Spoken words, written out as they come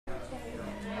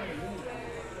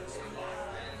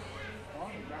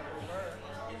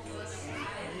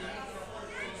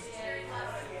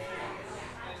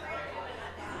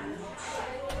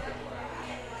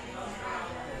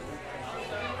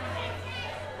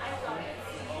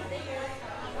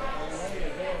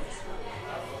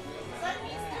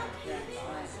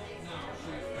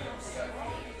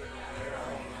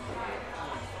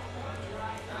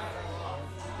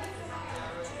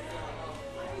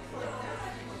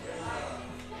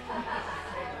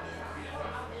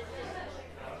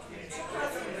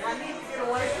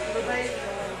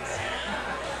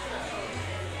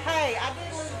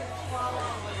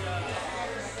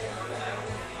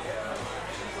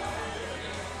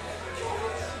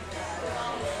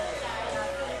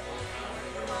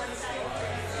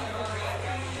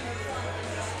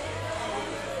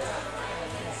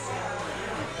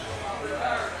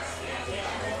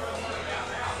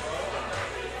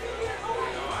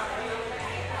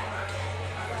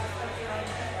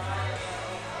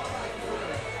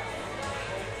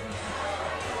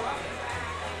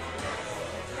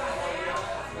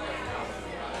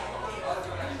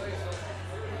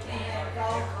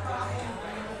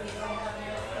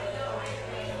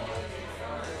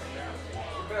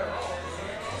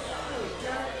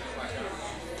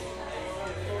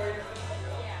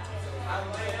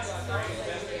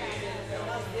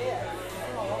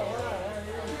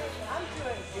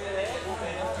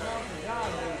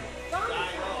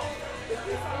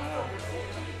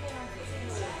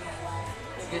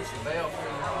the bell for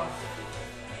your house?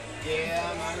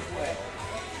 Yeah, might as well.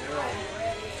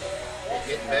 It's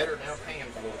getting better now.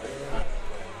 Pam's a little bit.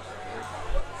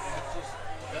 It's just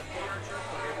that furniture,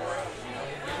 everywhere else, you know.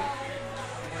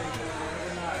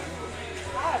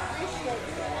 I appreciate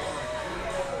that.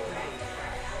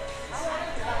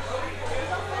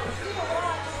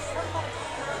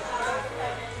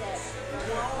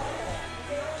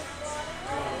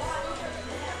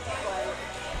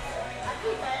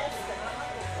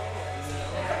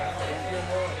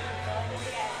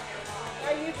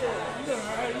 How you doing? I'm doing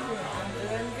all right. You doing? I'm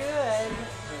doing good.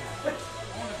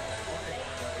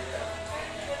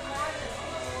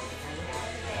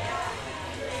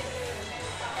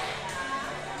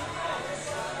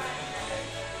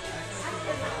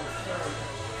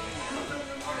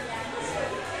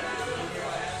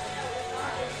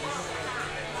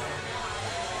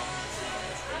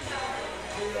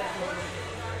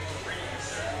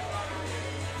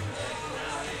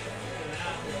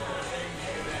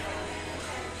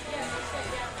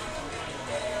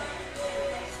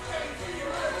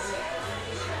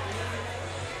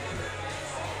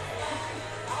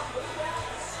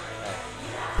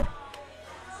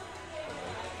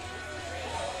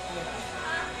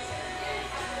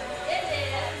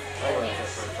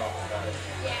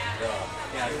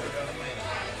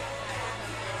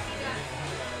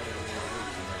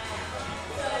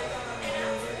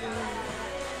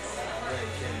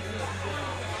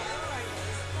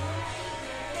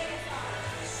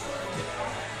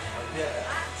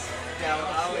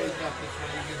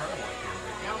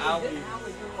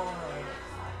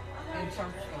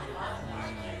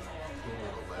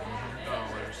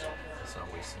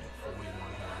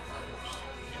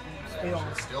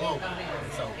 Still open.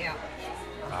 So yeah.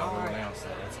 I will announce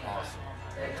that. That's awesome.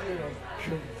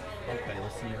 Okay,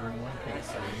 let's see everyone. Okay,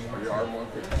 so we are one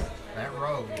piece. That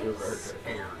road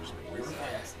scares me. We were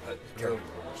fast, but terrible.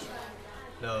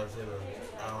 No, it's I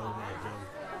only made a joke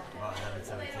about having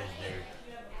 7 kids there.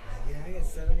 Yeah, I got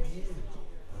 7 kids.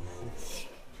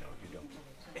 No, you don't.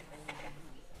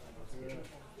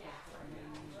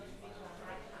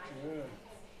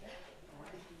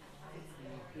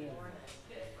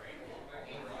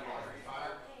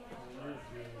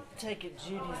 Take it,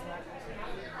 Judy's not.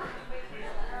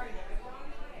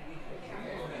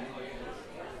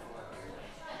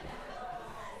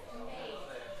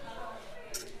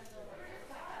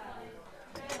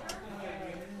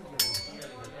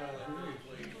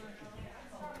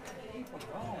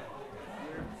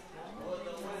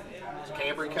 Is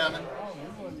Camry coming?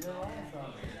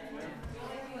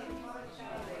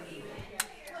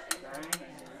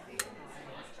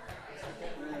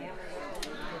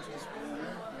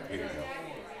 Here you go.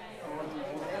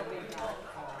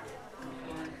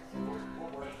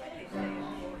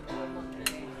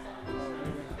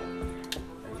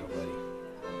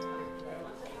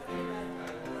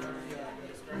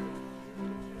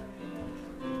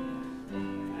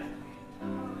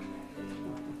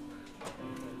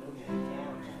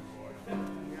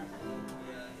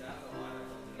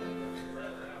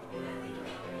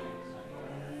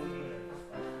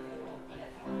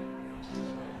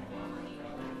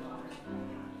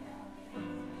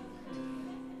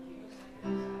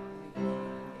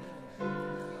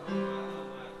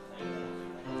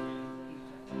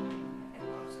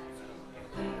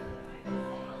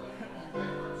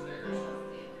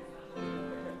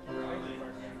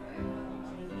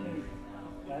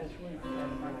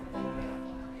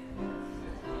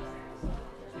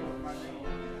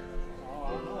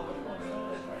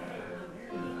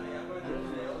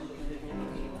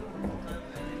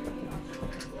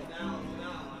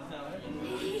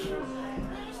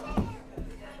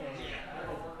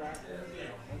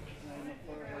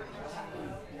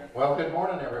 Well, good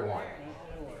morning, everyone.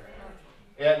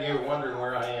 Yeah, you're wondering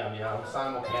where I am. Yeah, I'm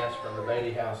simulcast from the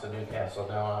Beatty House in Newcastle.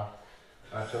 Now,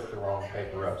 I took the wrong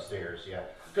paper upstairs. Yeah.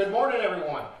 Good morning,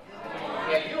 everyone.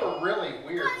 Yeah, you were really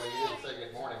weird when you didn't say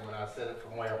good morning when I said it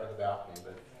from way up in the balcony,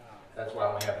 but that's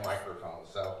why we have microphones.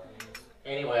 So,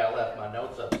 anyway, I left my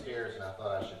notes upstairs, and I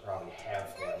thought I should probably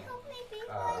have them.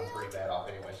 I'm pretty bad off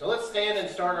anyway. So let's stand and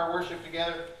start our worship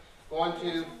together. Going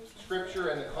to Scripture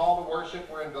and the call to worship.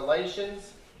 We're in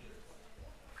Galatians.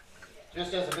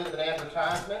 Just as a bit of an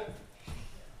advertisement,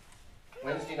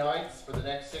 Wednesday nights for the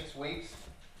next 6 weeks.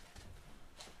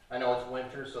 I know it's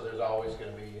winter, so there's always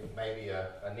going to be maybe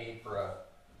a need for a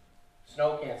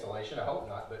snow cancellation. I hope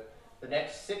not, but the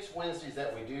next 6 Wednesdays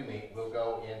that we do meet, we'll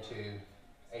go into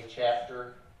a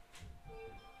chapter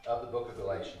of the book of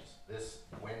Galatians. This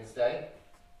Wednesday,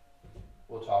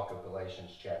 we'll talk of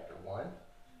Galatians chapter 1.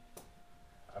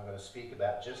 I'm going to speak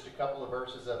about just a couple of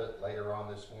verses of it later on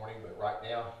this morning, but right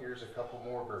now, here's a couple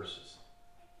more verses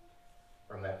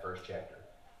from that first chapter.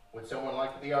 Would someone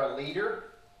like to be our leader?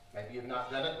 Maybe you've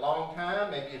not done it a long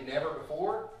time. Maybe you've never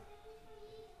before.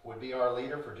 Would be our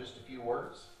leader for just a few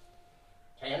words.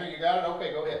 Tanner, you got it?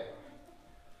 Okay, go ahead.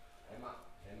 Am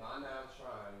I now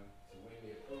trying to win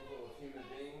the approval of human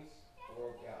beings or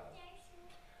of God?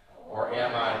 Or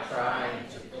am I trying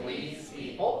to please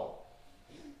people?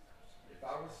 If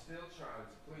I was still trying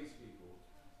to please people,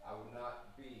 I would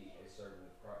not be a servant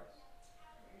of Christ.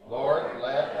 Lord,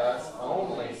 let us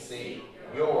only seek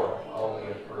your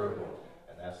holy approval.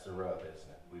 And that's the rub, isn't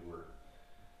it? We were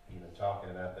even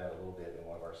talking about that a little bit in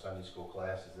one of our Sunday school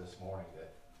classes this morning,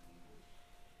 that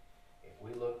if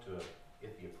we look to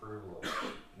get the approval of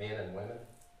men and women,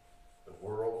 the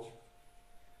world,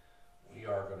 we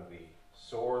are going to be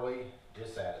sorely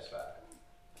dissatisfied.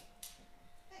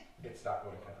 It's not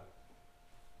going to come.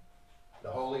 The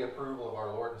holy approval of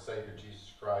our Lord and Savior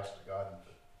Jesus Christ, God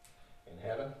in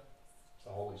heaven,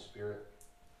 the Holy Spirit,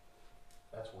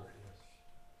 that's where it is.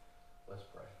 Let's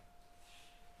pray.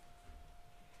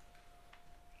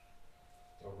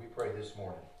 Lord, we pray this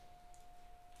morning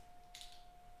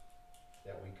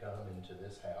that we come into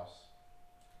this house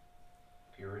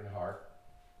pure in heart,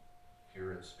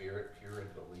 pure in spirit, pure in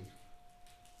belief,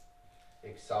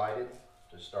 excited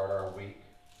to start our week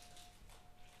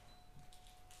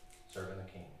serving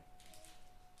the King.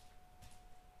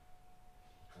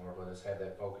 Lord, let us have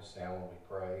that focus now when we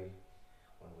pray,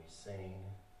 when we sing,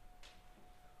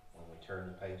 when we turn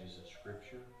the pages of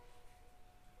Scripture,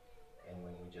 and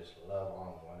when we just love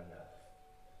on one another.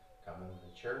 Come into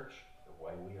the church the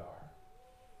way we are,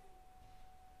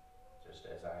 just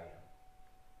as I am.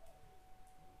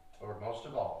 Lord, most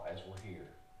of all, as we're here,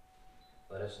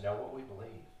 let us know what we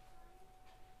believe.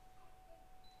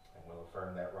 And we'll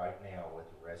affirm that right now with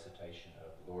the recitation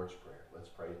of the Lord's Prayer. Let's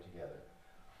pray it together.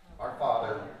 Our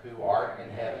Father, who art in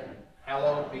heaven,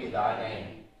 hallowed be thy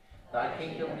name. Thy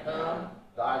kingdom come,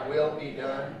 thy will be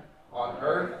done, on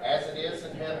earth as it is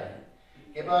in heaven.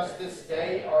 Give us this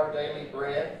day our daily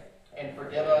bread, and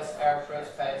forgive us our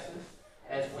trespasses,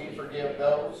 as we forgive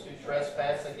those who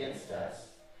trespass against us.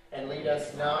 And lead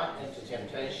us not into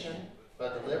temptation,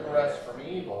 but deliver us from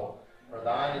evil. For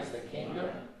thine is the kingdom,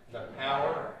 the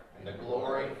power, and the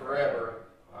glory forever.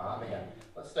 Amen.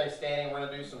 Let's stay standing. We're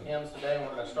going to do some hymns today.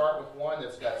 We're going to start with one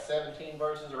that's got 17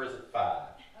 verses, or is it 5?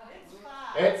 It's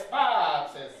 5. It's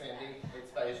 5, says Cindy.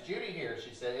 It's Judy here.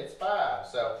 She said it's 5.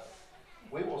 So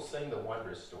we will sing the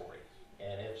wondrous story.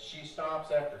 And if she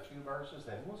stops after 2 verses,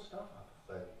 then we'll stop.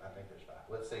 But I think there's 5.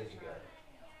 Let's sing together.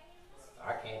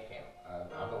 I can't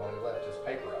count. I'm the one who left his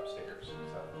paper upstairs.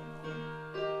 So.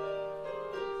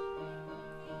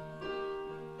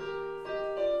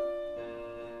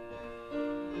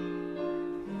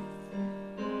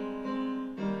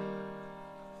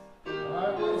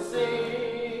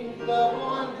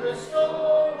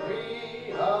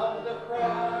 Story of the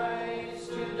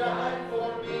Christ who died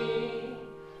for me,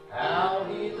 how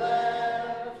he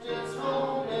left his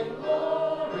home in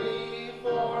glory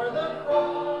for the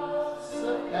cross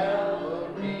of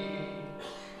Calvary.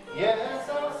 Yes,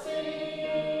 I'll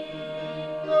sing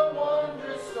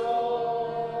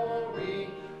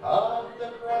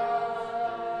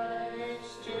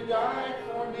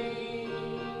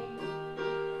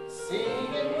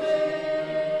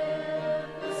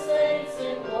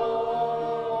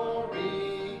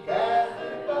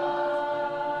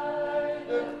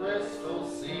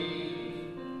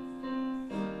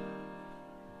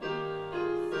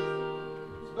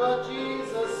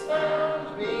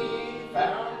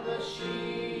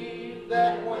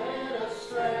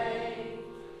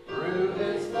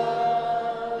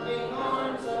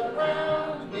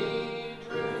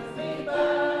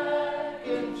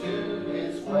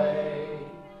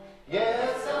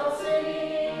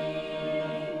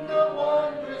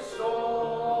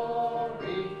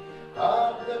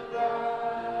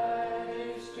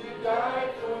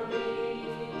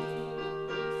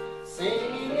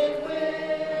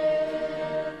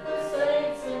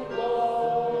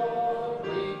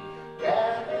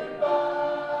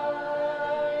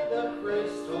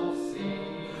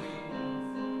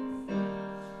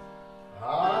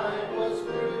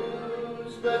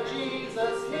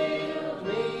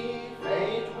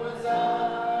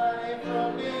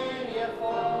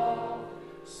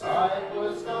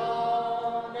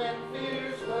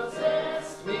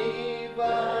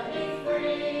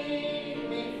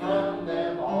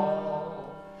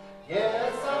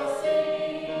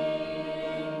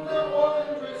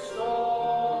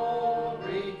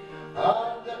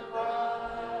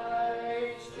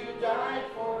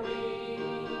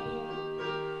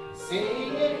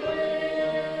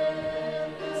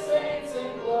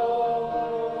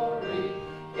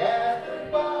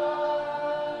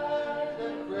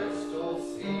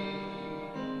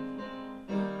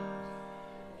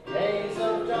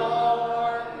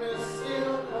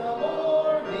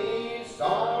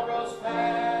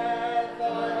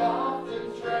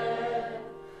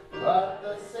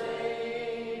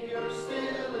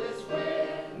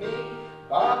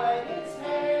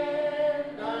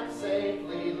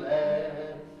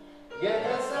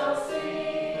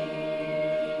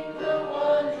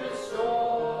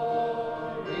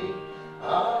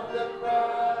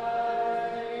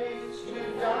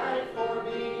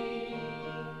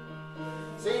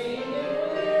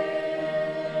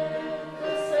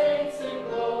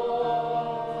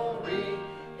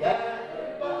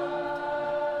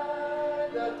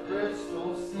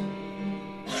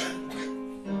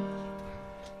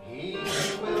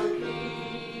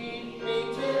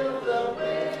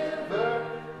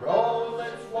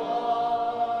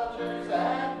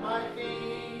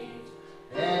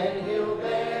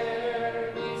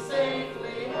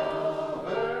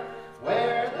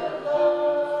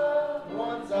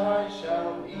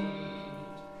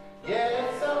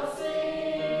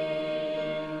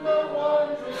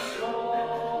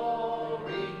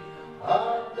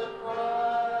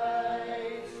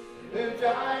who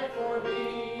died for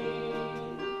me.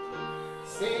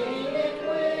 Sing it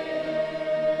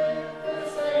with the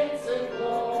saints in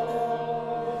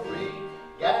glory,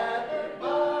 gathered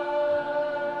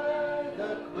by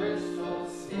the crystal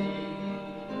sea.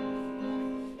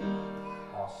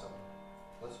 Awesome.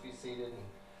 Let's be seated and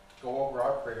go over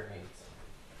our prayer needs.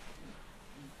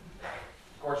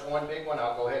 Of course, one big one,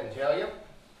 I'll go ahead and tell you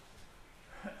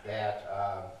that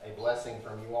a blessing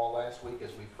from you all last week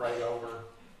as we prayed over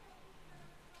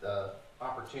the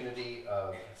opportunity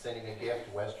of sending a gift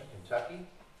to Western Kentucky.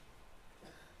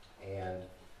 And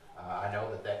I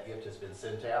know that that gift has been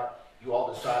sent out. You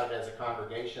all decided as a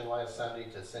congregation last Sunday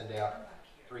to send out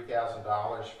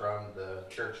 $3,000 from the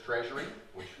church treasury,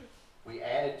 which we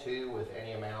added to with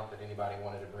any amount that anybody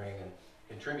wanted to bring and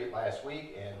contribute last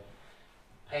week. And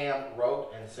Pam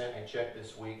wrote and sent a check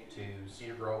this week to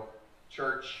Cedar Grove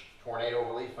Church Tornado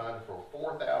Relief Fund for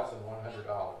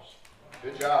 $4,100.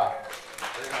 Good job.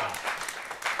 Very nice.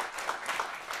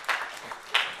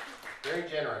 Very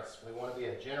generous. We want to be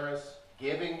a generous,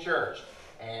 giving church.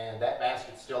 And that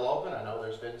basket's still open. I know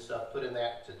there's been stuff put in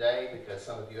that today because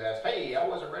some of you asked, hey, I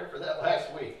wasn't ready for that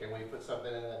last week. Can we put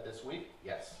something in that this week?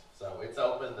 Yes. So it's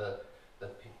open.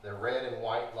 The red and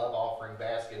white love offering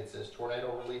basket, it says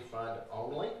Tornado Relief Fund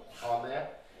only on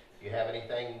that. If you have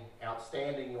anything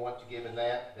outstanding you want to give in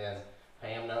that, then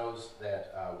Pam knows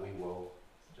that we will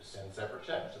just send separate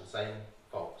checks to the same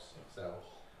folks. So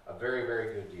a very,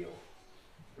 very good deal.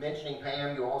 Mentioning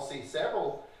Pam, you all see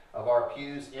several of our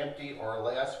pews empty or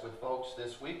less with folks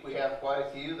this week. We have quite a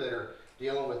few that are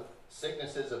dealing with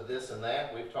sicknesses of this and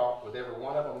that. We've talked with every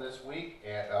one of them this week,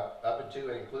 and up into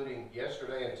and including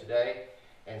yesterday and today.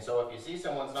 And so if you see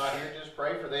someone's not here, just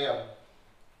pray for them.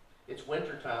 It's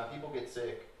winter time. People get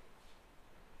sick.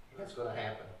 That's going to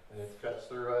happen. And it cuts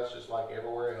through us just like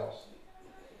everywhere else.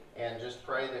 And just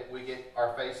pray that we get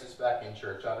our faces back in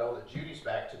church. I know that Judy's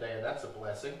back today, and that's a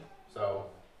blessing. So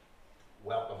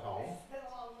welcome home.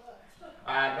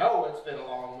 I know it's been a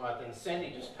long month, and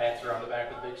Cindy just pats her on the back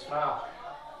with a big smile.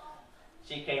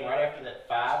 She came right after that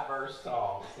 5-verse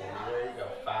song. Cindy, there you go,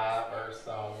 5-verse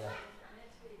song.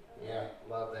 Yeah,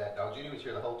 love that. No, Judy was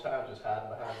here the whole time just hiding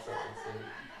behind something, Cindy.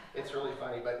 It's really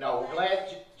funny, but no, we're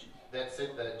glad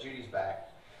that Judy's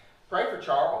back. Pray for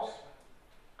Charles.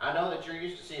 I know that you're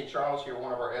used to seeing Charles here,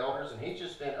 one of our elders, and he's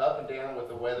just been up and down with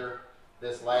the weather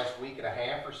this last week and a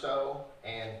half or so,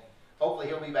 and hopefully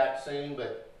he'll be back soon,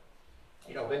 but,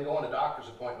 you know, been going to doctor's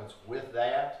appointments with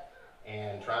that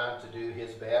and trying to do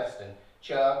his best, and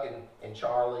Chuck and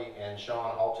Charlie and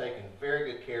Sean all taking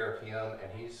very good care of him,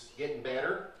 and he's getting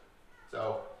better.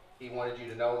 So he wanted you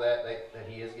to know that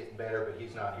he is getting better, but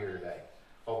he's not here today.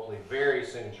 Hopefully very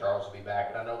soon Charles will be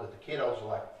back. And I know that the kiddos are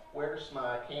like, where's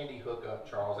my candy hookup,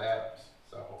 Charles Adams?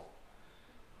 So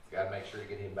got to make sure to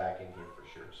get him back in here for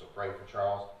sure. So pray for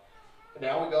Charles. And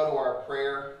now we go to our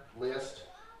prayer list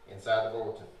inside the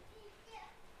bulletin.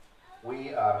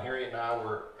 Harriet and I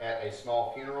were at a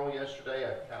small funeral yesterday,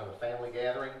 a kind of a family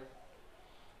gathering.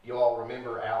 You all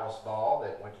remember Alice Ball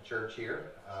that went to church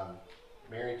here.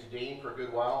 Married to Dean for a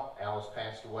good while. Alice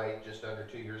passed away just under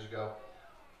 2 years ago.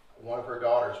 One of her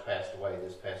daughters passed away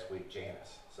this past week,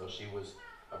 Janice. So she was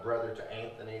a brother to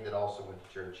Anthony that also went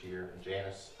to church here. And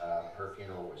Janice, her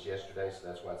funeral was yesterday, so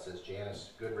that's why it says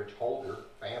Janice Goodrich Holder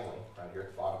family, right here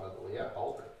at the bottom of the list,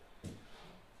 Holder.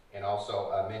 And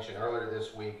also I mentioned earlier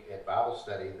this week at Bible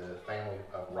study the family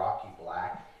of Rocky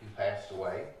Black, who passed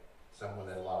away. Someone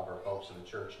that a lot of our folks in the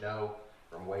church know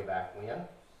from way back when.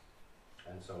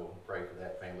 And so pray for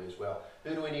that family as well.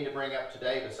 Who do we need to bring up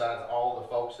today besides all the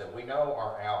folks that we know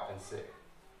are out and sick?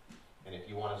 And if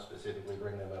you want to specifically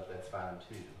bring them up, that's fine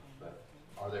too. But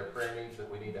are there prayer needs that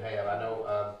we need to have? I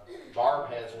know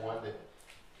Barb has one that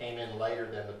came in later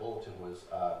than the bulletin was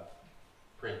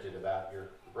printed about your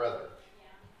brother.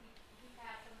 Yeah, he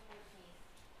passed on the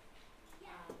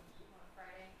 14th.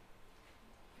 Friday.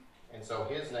 And so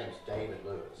his name's David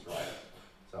Lewis, right?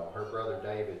 So her brother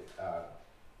David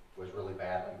was really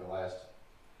battling the last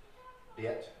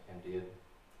bit and did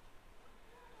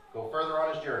go further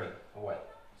on his journey away.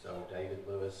 So David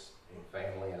Lewis and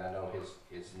family, and I know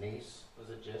his niece, was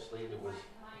it Jess Lee that was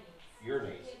My niece. your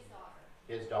niece? His daughter.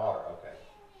 His daughter, okay.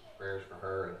 Prayers for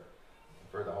her and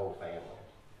for the whole family.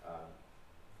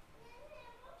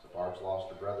 So Barb's lost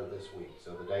her brother this week.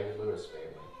 So the David Lewis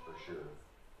family, for sure.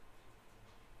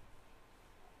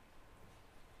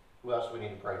 Who else do we need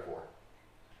to pray for?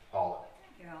 Paula.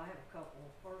 Yeah, I have a couple.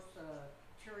 First,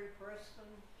 Terry Preston.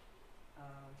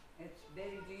 It's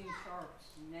Betty Jean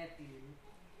Sharp's nephew.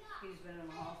 He's been in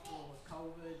the hospital with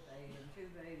COVID. They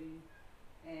intubated him,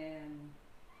 and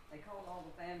they called all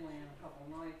the family in a couple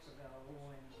nights ago,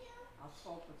 and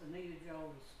spoke with Anita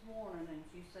Joe this morning, and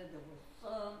she said there was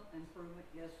some improvement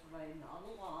yesterday, not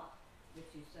a lot, but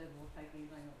she said we'll take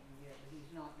anything that we can get, but he's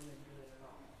not doing good at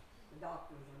all. The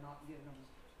doctors are not giving him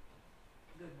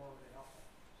good word at all.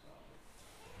 So.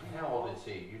 How old is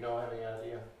he? You know, have any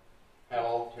idea? How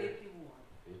old? 51.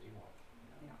 51.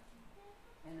 Yeah.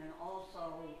 And then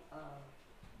also,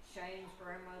 Shane's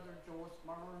grandmother, Joyce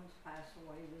Burns, passed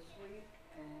away this week,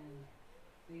 and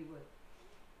be with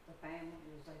the family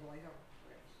as they lay her to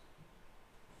rest.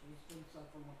 She's been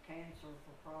suffering with cancer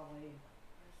for probably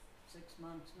 6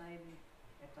 months, maybe,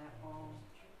 at that long.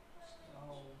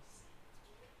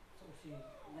 So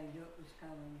they knew it was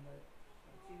coming, but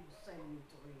she was 73,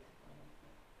 I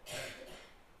think.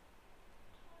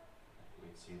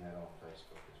 We'd seen that on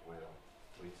Facebook as well.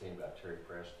 We'd seen about Terry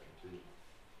Preston too.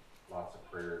 Lots of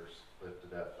prayers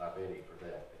lifted up by Betty for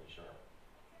that, Betty Sharp.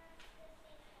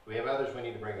 We have others we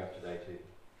need to bring up today too.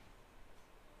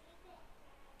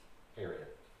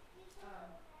 Harriet.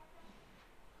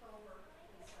 Culver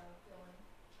is feeling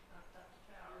up to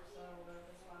power, so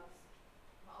that's why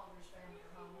my Aldridge family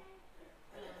are home.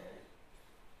 So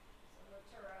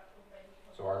looked her up, little baby.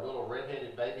 So our little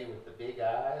redheaded baby with the big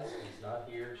eyes is not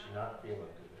here. She's not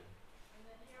feeling good. And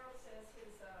then Harold says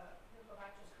he'll go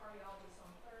back to his cardiologist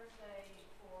on Thursday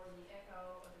for the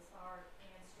echo of his heart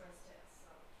and stress test.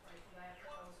 So pray for that.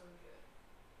 Those are good.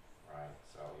 Right.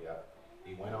 So yeah,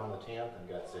 he went on the 10th and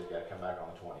said got to come back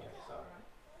on the 20th. So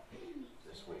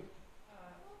this week.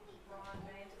 Ron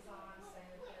Nant is on saying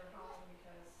that they're home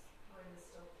because Brenda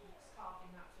still keeps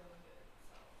coughing, not feeling good.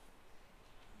 So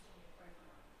continue to pray for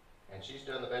her. And she's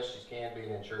done the best she can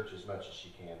being in church as much as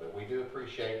she can. But we do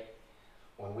appreciate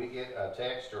when we get a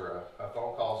text or a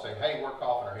phone call saying, hey, we're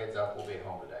coughing our heads up, we'll be at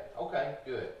home today. Okay,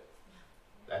 good.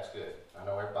 That's good. I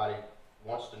know everybody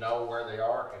wants to know where they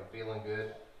are and feeling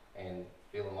good and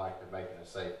feeling like they're making a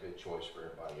safe, good choice for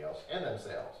everybody else and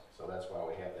themselves. So that's why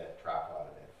we have that tripod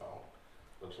and that phone.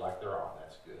 Looks like they're on.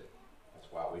 That's good.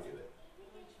 That's why we do it.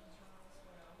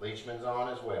 Leachman's on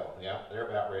as well. Yeah, they're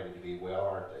about ready to be well,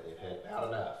 aren't they? They've had about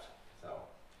enough. So,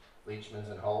 Leachman's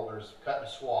and Holders cutting a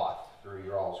swath through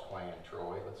your all's clan,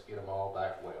 Troy. Let's get them all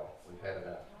back well. We've had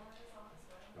enough.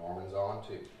 Norman's on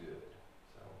too. Good.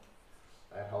 So,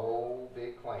 that whole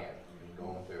big clan has been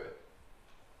going through it.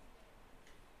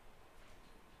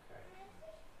 Okay.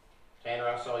 Tanner,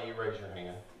 I saw you raise your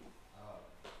hand.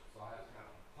 So I have kind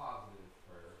of a positive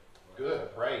prayer.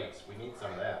 Good. Praise. We need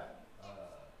some of that.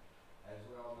 As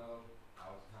we all know, I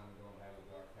was kind of going down a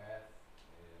dark path,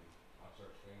 and my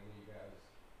church family, you guys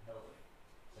helped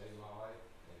save my life.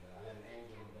 And I had an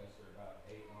angel investor about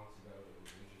 8 months ago that was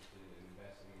interested in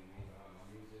investing in me behind my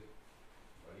music,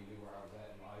 but he knew where I was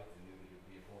at in life and knew that it would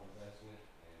be a poor investment.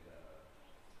 And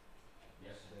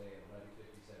yesterday at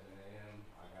 11:57 a.m.,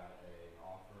 I got an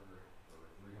offer for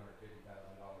 $350,000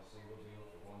 single deal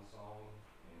for one song,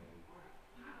 and he's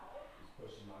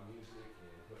pushing my music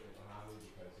and putting it behind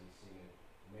me because he's seen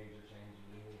a major change in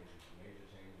me and a major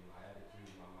change in my attitude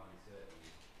and my mindset.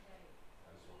 And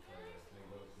I just want to pray that everything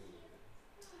goes good with it.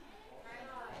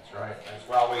 That's right. That's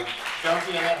why we dumped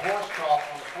you in that horse trough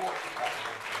on the porch.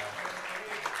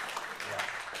 Yeah.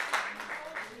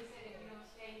 He said if you don't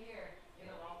stay here,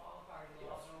 it'll all fall apart,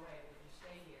 it'll all go away, but you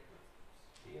stay here.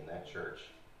 Be in that church.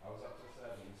 I was up till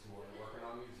 7 this morning working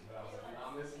on music, but I was like, I'm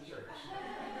not missing church.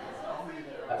 So I'll be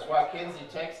there. That's why Kenzie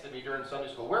texted me during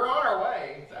Sunday school, we're on our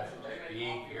way. I said, just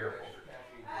be careful.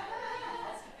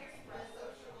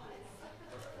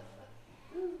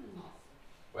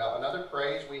 Well, another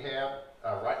praise we have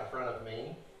right in front of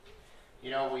me.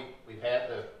 You know, we've had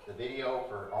the video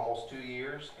for almost 2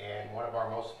 years, and one of our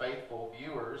most faithful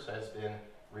viewers has been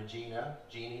Regina,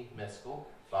 Jeannie Miskell,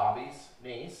 Bobby's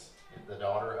niece, the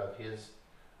daughter of his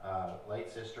late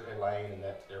sister Elaine, and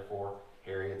that's therefore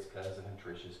Harriet's cousin and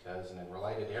Tricia's cousin, and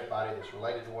related to everybody that's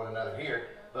related to one another here.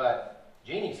 But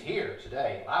Jeannie's here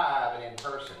today, live and in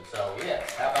person, so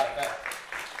yes, how about that?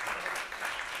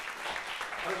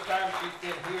 First time she's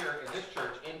been here in this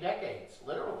church in decades,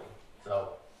 literally.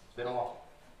 So it's been a long.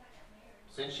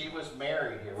 Since she was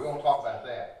married here, we won't talk about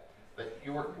that. But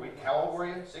you were, how old were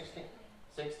you? 16?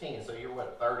 16, so you're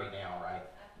what, 30 now, right?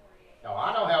 No,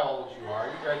 I know how old you are.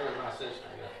 You graduated with my sister.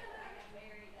 Yeah.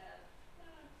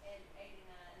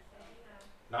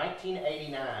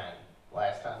 1989,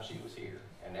 last time she was here,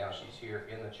 and now she's here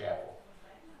in the chapel.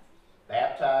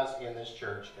 Baptized in this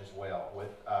church as well.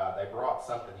 With they brought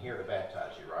something here to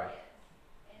baptize you, right?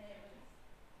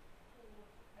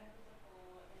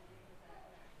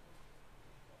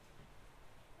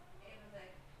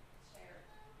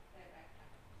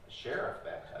 A sheriff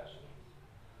baptized you.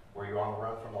 Were you on the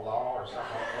run from the law or something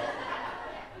like that?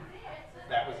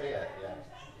 That was it, yeah.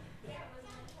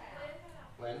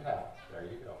 Lynn Powell. There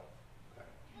you go. Okay.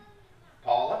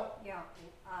 Paula? Yeah,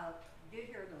 I did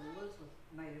hear that Elizabeth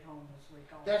made it home this week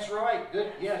also. That's right.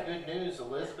 Good. Yeah, good news.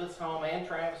 Elizabeth's home and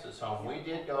Travis is home. We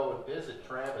did go and visit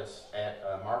Travis at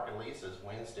Mark and Lisa's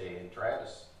Wednesday, and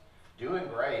Travis doing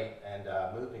great and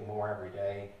moving more every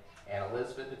day. And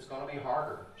Elizabeth, it's going to be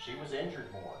harder. She was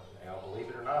injured more. Now, believe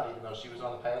it or not, even though she was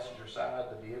on the passenger side,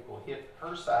 the vehicle hit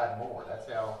her side more. That's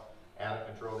how out of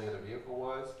control the other vehicle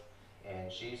was.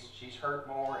 And she's hurt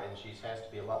more, and she has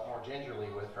to be a lot more gingerly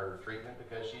with her treatment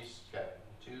because she's got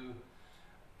 2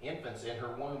 infants in her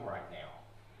womb right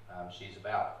now. She's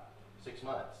about 6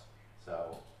 months.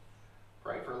 So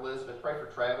pray for Elizabeth, pray for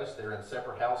Travis. They're in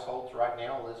separate households right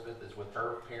now. Elizabeth is with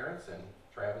her parents, and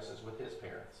Travis is with his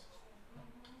parents.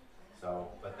 So,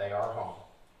 but they are home.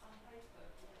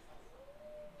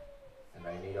 And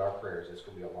they need our prayers. It's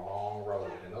going to be a long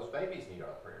road. And those babies need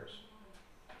our prayers.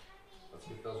 Let's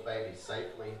get those babies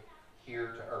safely here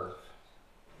to earth.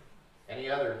 Any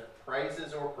other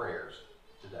praises or prayers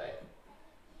today?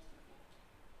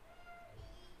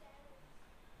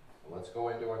 Well, let's go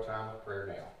into our time of prayer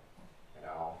now. And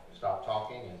I'll stop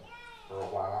talking and for a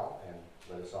while and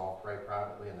let us all pray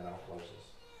privately, and then I'll close this.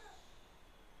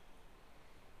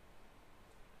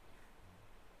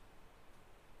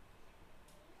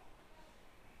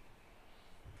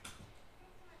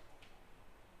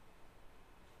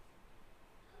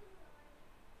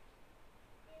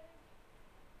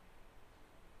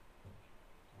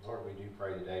 Lord, we do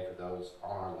pray today for those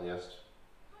on our list,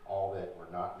 all that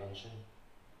were not mentioned.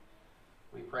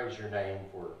 We praise your name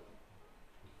for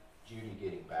Judy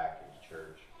getting back into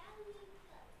church.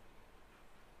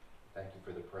 Thank you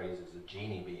for the praises of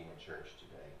Jeannie being in church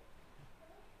today.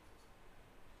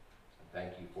 And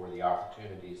thank you for the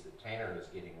opportunities that Tanner is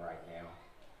getting right now.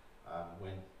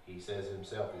 When he says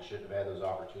himself he shouldn't have had those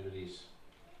opportunities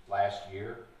last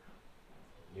year,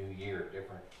 new year,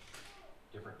 different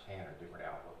Tanner, different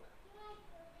outlook.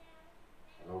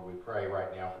 And Lord, we pray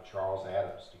right now for Charles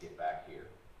Adams to get back here.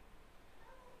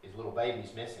 His little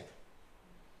baby's missing.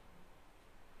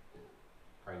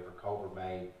 Pray for Culver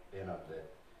May Benham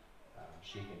that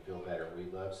she can feel better. We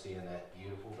love seeing that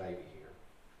beautiful baby here.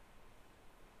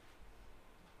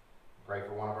 Pray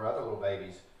for one of our other little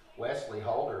babies, Wesley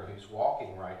Holder, who's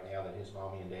walking right now, that his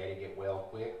mommy and daddy get well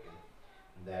quick,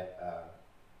 and that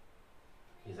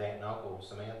his aunt and uncle,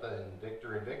 Samantha and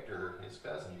Victor, his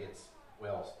cousin, gets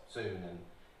well soon,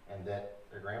 and that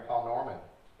their grandpa Norman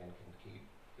can keep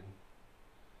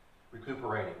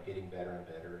recuperating, getting better and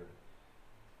better.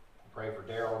 And pray for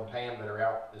Daryl and Pam that are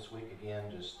out this week again,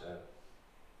 just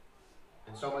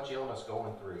and so much illness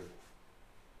going through.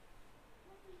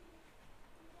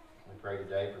 We pray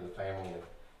today for the family of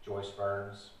Joyce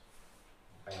Burns,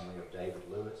 family of David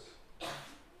Lewis,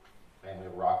 family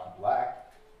of Rocky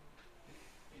Black,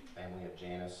 family of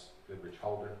Janice Goodrich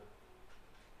Holder.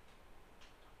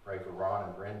 Pray for Ron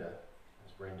and Brenda,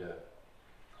 as Brenda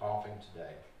coughing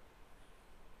today.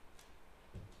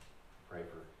 Pray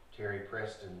for Terry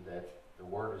Preston that the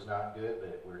word is not good,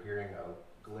 but we're hearing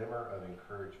a glimmer of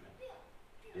encouragement.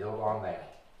 Build on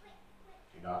that.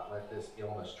 Do not let this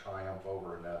illness triumph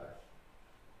over another.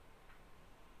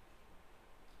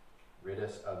 Rid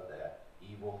us of that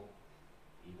evil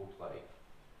plague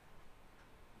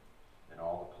and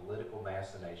all the political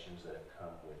machinations that have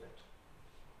come with it.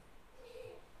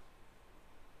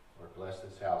 Lord, bless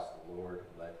this house, the Lord,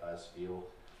 and let us feel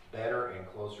better and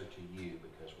closer to you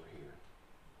because we're here.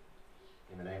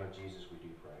 In the name of Jesus we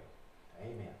do pray.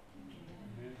 Amen.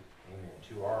 Amen. Amen.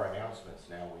 To our announcements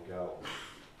now we go.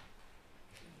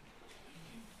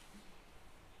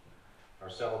 Our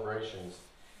celebrations.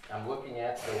 I'm looking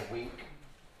at the week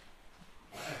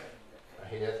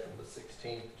ahead from the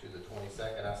 16th to the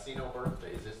 22nd. I see no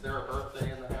birthdays. Is there a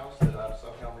birthday in the house that I've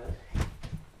somehow missed?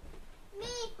 Me.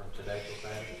 From today till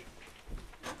Saturday?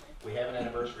 We have an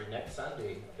anniversary next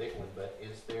Sunday, a big one, but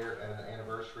is there an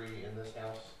anniversary in this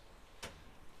house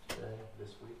today, this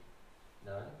week?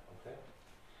 None? Okay.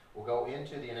 We'll go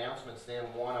into the announcements then.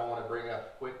 One I want to bring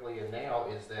up quickly and now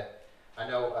is that I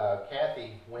know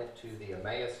Kathy went to the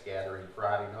Emmaus gathering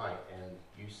Friday night, and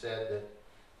you said that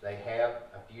they have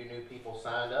a few new people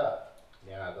signed up.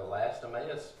 Now, the last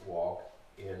Emmaus walk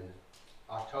in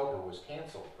October was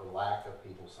canceled for lack of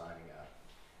people signing up.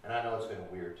 And I know it's been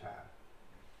a weird time.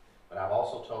 But I've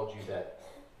also told you that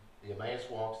the Emmaus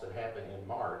walks that happen in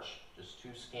March, just 2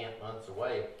 scant months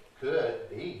away, could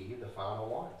be the final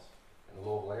ones in the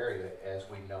Louisville area as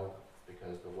we know them.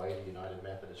 Because the way the United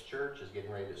Methodist Church is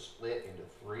getting ready to split into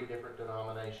 3 different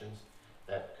denominations,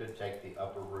 that could take the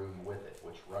upper room with it,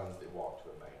 which runs the walk to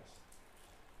Emmaus.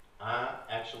 I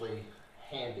actually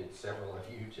handed several of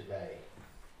you today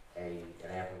an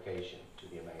application to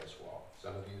the Emmaus Walk.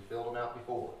 Some of you filled them out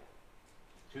before.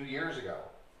 2 years ago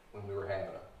when we were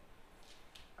having them.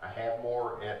 I have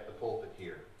more at the pulpit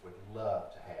here. Would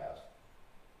love to have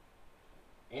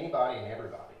anybody and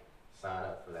everybody sign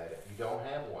up for that. If you don't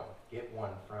have one, get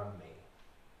one from me.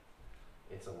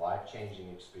 It's a life-changing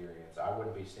experience. I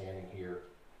wouldn't be standing here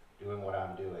doing what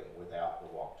I'm doing without the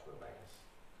Walk to Emmaus.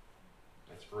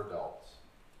 It's for adults.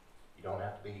 You don't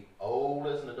have to be old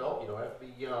as an adult. You don't have to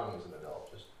be young as an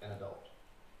adult. Just an adult.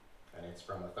 And it's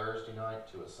from a Thursday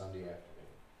night to a Sunday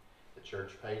afternoon. The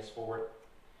church pays for it,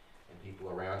 and people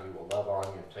around you will love on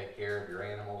you and take care of your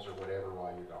animals or whatever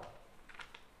while you're gone.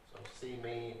 So see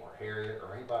me or Harriet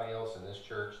or anybody else in this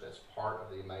church that's part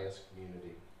of the Emmaus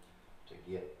community to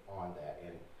get on that.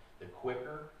 And the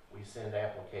quicker we send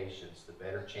applications, the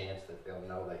better chance that they'll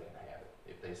know they can have it.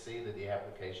 If they see that the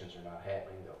applications are not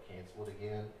happening, they'll cancel it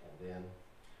again, and then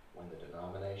when the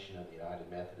denomination of the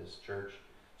United Methodist Church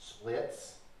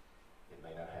splits, it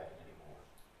may not happen anymore.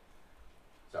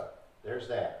 So there's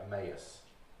that, Emmaus.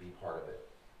 Be part of it.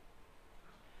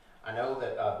 I know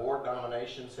that board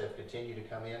nominations have continued to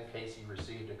come in. Casey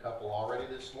received a couple already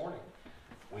this morning.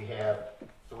 We have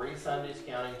 3 Sundays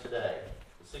counting today,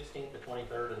 the 16th, the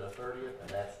 23rd, and the 30th, and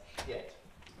that's it.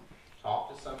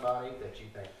 Talk to somebody that you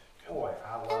think, boy,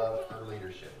 I love her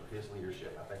leadership or his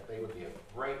leadership. I think they would be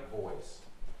a great voice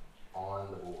on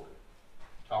the board.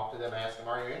 Talk to them, ask them,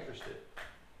 are you interested?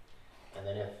 And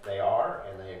then if they are,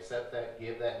 and they accept that,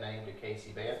 give that name to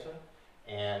Casey Banta.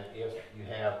 And if you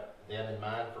have them in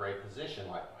mind for a position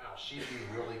like, wow, she'd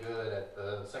be really good at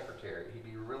the secretary, he'd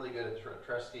be really good at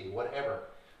trustee, whatever,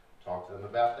 talk to them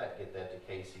about that, get that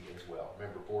to Casey as well.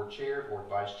 Remember, board chair, board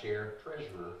vice chair,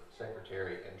 treasurer,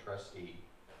 secretary, and trustee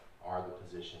are the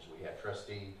positions we have.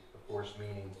 Trustee, of course,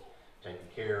 meaning taking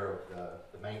care of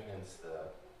the maintenance,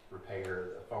 the repair,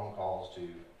 the phone calls to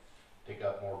pick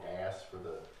up more gas for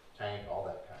the tank, all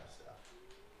that kind of stuff.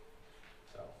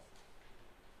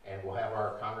 And we'll have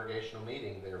our congregational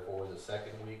meeting, therefore, the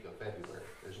second week of February.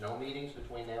 There's no meetings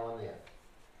between now and then.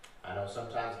 I know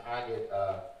sometimes I get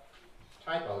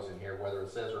typos in here, whether it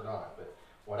says or not, but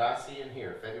what I see in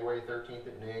here, February 13th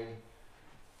at noon,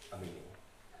 a meeting.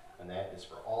 And that is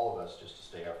for all of us just to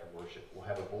stay after worship. We'll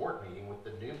have a board meeting with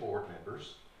the new board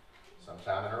members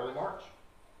sometime in early March.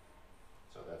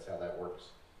 So that's how that works.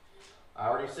 I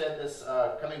already said this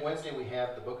coming Wednesday we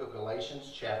have the book of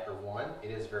Galatians chapter 1. It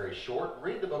is very short.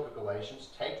 Read the book of Galatians.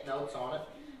 Take notes on it.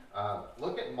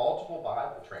 Look at multiple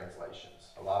Bible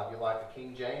translations. A lot of you like the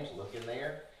King James. Look in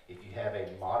there. If you have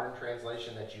a modern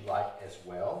translation that you like as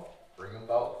well, bring them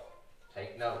both.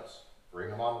 Take notes. Bring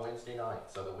them on Wednesday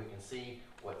night so that we can see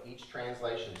what each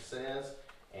translation says,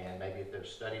 and maybe if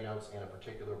there's study notes in a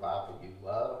particular Bible you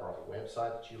love or a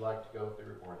website that you like to go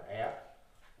through or an app,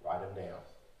 write them down.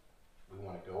 We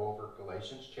want to go over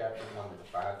Galatians chapter 1 with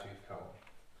a fine-tooth comb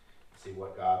and see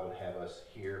what God would have us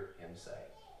hear him say.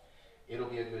 It'll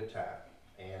be a good time.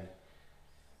 And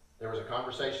there was a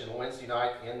conversation Wednesday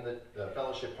night in the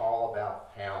fellowship hall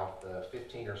about how the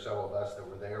 15 or so of us that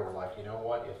were there were like, you know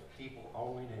what, if people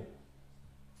only knew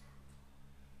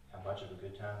how much of a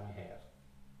good time we have.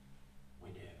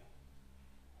 We do.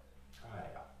 Try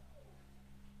it out.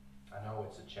 I know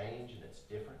it's a change and it's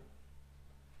different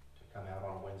to come out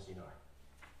on a Wednesday night.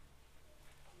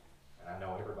 And I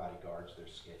know everybody guards their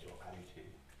schedule. I do too.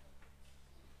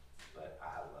 But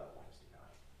I love Wednesday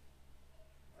night.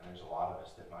 And there's a lot of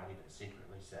us that might even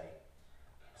secretly say,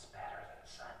 it's better than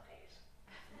Sundays.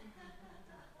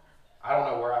 I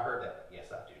don't know where I heard that.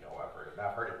 Yes, I do know I've heard it.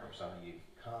 I've heard it from some of you.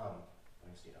 Come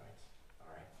Wednesday nights.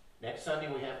 All right. Next Sunday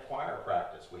we have choir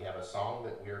practice. We have a song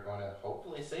that we are going to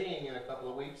hopefully sing in a couple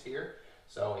of weeks here.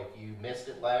 So if you missed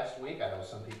it last week, I know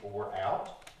some people were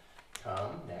out.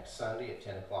 Come next Sunday at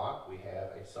 10 o'clock. We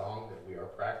have a song that we are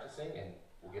practicing, and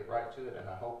we'll get right to it, and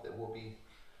I hope that we'll be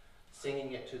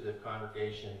singing it to the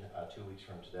congregation 2 weeks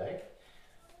from today.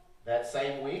 That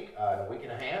same week, in a week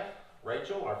and a half,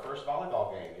 Rachel, our first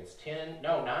volleyball game. It's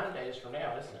 9 days from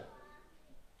now, isn't it?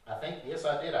 I think, yes,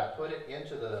 I did. I put it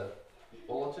into the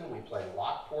bulletin. We play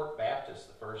Lockport Baptist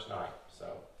the first night.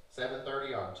 So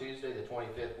 7:30 on Tuesday the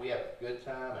 25th. We have a good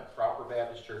time at Proper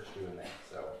Baptist Church doing that.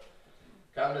 So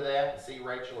come to that and see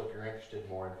Rachel if you're interested in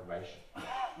more information.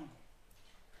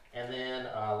 And then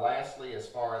lastly, as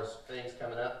far as things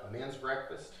coming up, a men's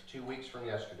breakfast 2 weeks from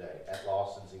yesterday at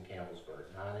Lawson's in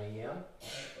Campbellsburg, 9 a.m.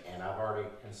 And I've already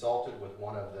consulted with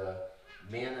one of the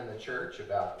men in the church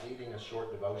about leading a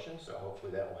short devotion, so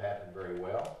hopefully that will happen very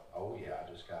well. Oh yeah,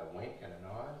 I just got a wink and a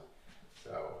nod.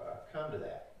 So come to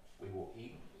that. We will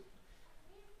eat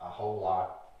a whole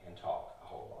lot and talk a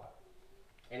whole lot.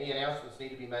 Any any announcements need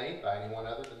to be made by anyone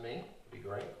other than me? Would be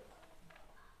great.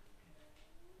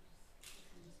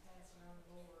 We just pass around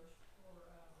the board for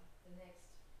the next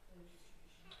food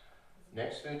distribution.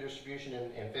 Next food distribution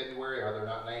in February, are there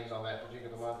not names on that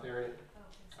particular month area?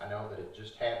 I know that it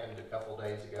just happened a couple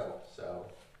days ago, so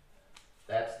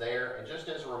that's there. And just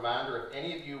as a reminder, if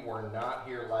any of you were not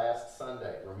here last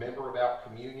Sunday, remember about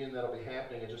communion that'll be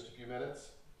happening in just a few minutes.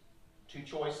 2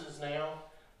 choices now.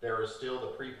 There is still the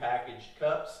prepackaged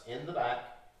cups in the back,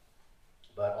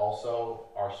 but also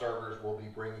our servers will be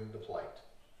bringing the plate.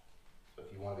 So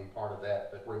if you want to be part of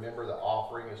that, but remember the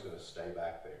offering is going to stay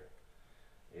back there.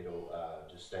 It'll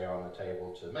just stay on the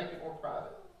table to make it more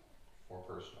private, more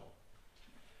personal.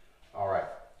 All right,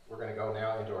 we're going to go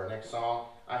now into our next song.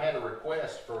 I had a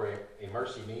request for a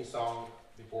Mercy Me song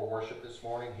before worship this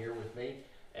morning here with me,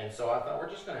 and so I thought we're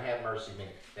just going to have Mercy Me.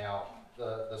 Now,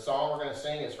 the song we're going to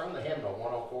sing is from the hymnal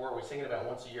 104. We sing it about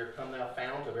once a year, Come Thou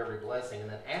Fount of Every Blessing, and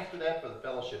then after that for the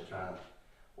fellowship time,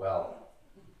 well,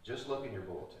 just look in your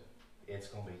bulletin. It's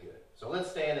going to be good. So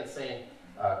let's stand and sing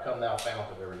Come Thou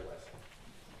Fount of Every Blessing.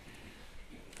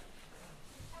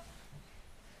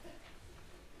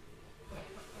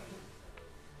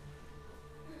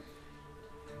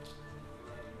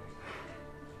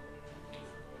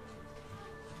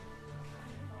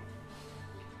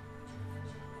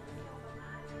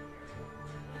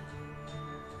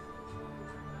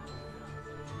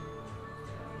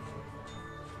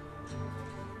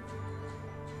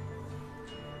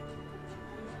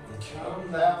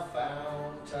 Come thou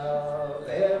fount of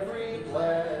every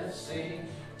blessing,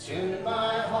 tune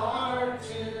my heart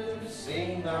to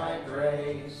sing thy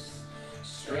grace.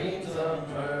 Streams of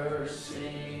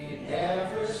mercy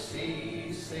never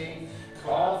ceasing,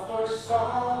 call for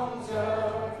songs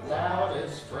of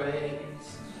loudest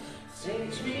praise. Sing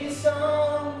to me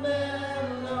some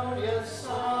melodious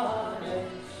sonnet,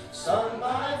 sung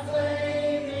by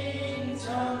flaming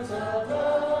tongues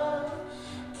above.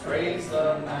 Praise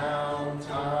the mount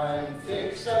I'm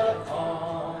fixed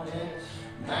upon it,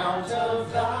 mount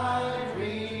of thy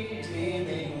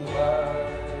redeeming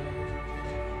love.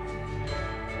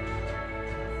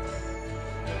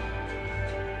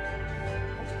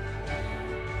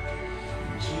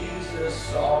 Jesus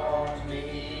sought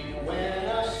me when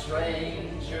a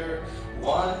stranger,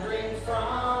 wandering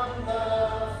from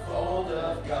the fold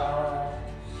of God.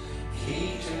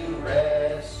 He to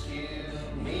rescue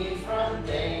me from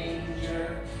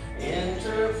danger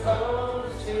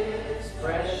interposed his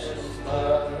precious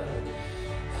blood.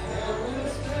 And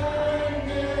his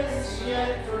kindness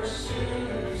yet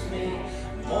pursues me,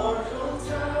 mortal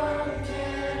tongue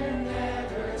can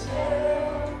never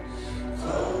tell.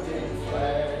 Clothed in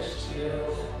flesh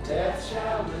till death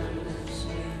shall lose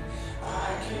me, I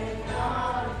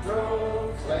cannot grow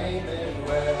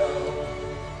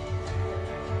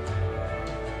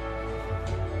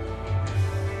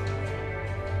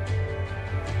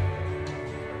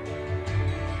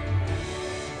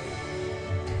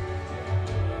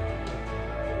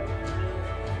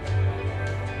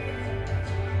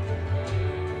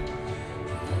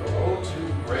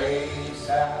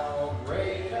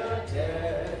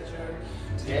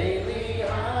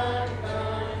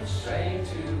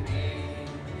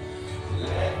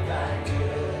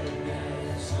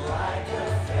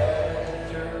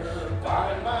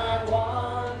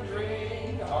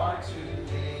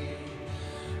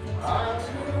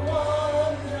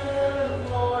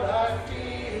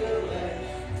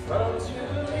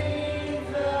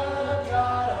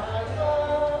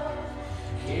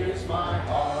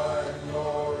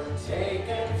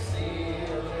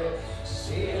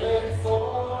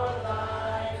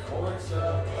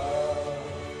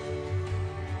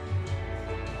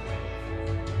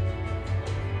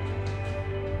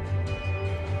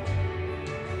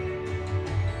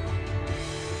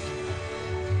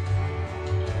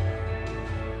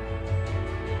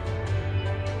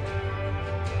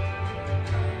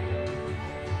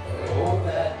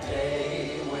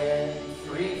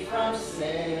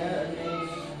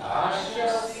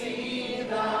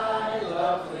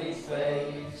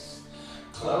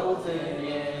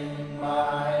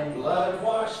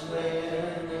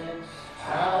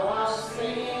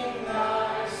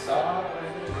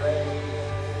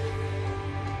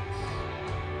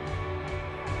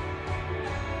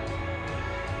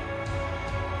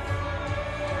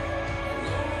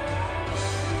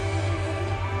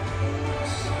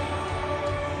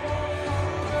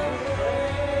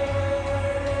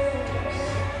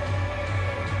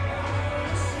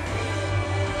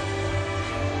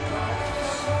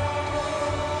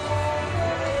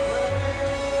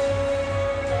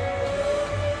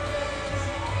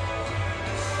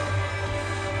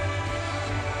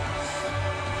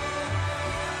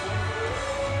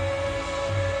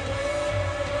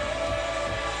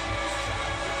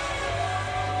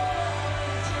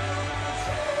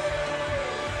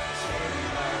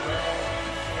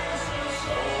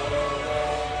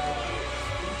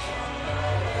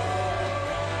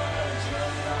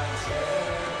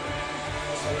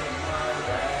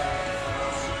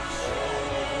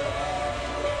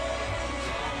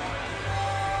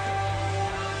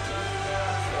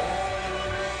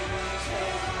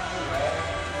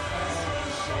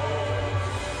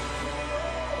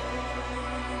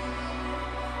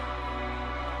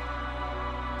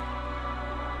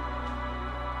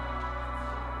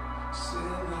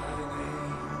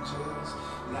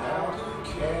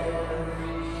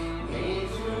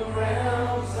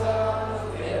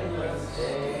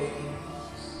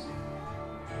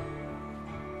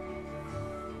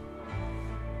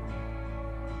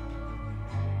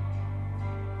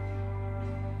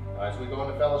As we go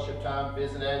into fellowship time,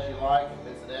 visit as you like and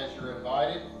visit as you're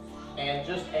invited. And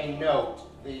just a note,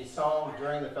 the song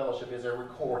during the fellowship is a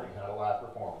recording, not a live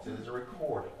performance. It is a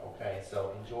recording, okay?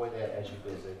 So enjoy that as you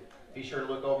visit. Be sure to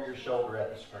look over your shoulder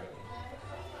at the screen.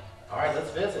 All right,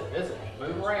 let's visit.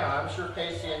 Move around. I'm sure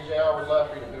Casey and JR would love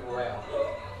for you to move around.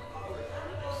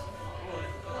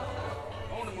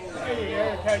 Hey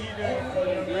Eric, how you doing,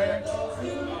 young man?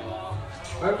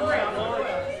 Move around, move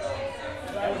around.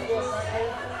 That was good right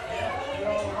here. You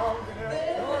all along with that?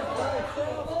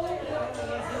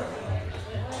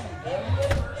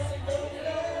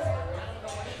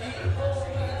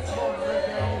 Come on, Rick,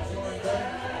 how you doing, buddy?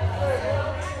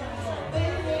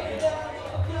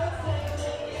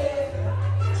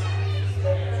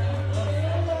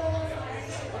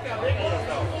 Look how big he is,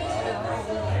 though.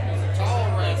 Tall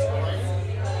rascal, ain't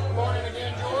he? Good morning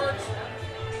again, George.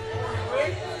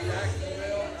 Rick.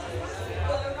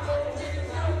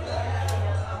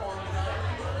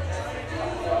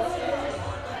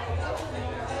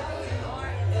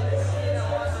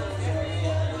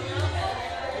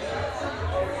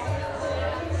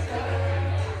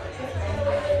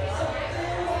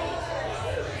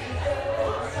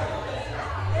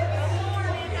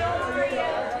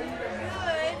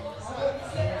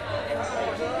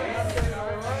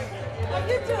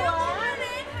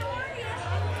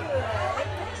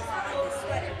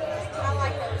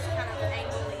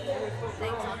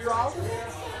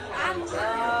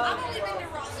 I've only been to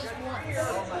Ross's once.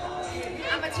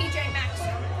 I'm a TJ Maxx,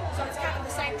 so it's kind of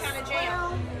the same kind of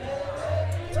jam.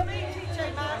 To me, TJ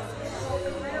Maxx is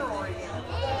career oriented.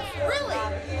 Really?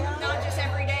 Not just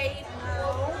every day?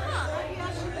 Huh.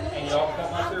 And y'all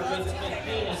come out there visit Miss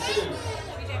Tina, too.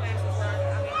 TJ Maxx is right.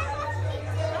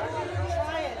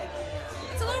 Try it again.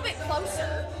 It's a little bit closer,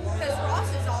 because Ross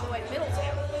is all the way to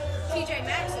Middletown. TJ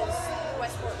Maxx is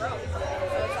Westport Road, so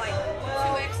it's like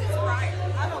 2 exits prior.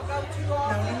 I don't go too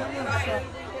often. Right.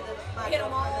 Hit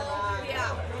them all.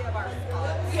 Yeah.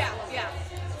 Yeah, yeah.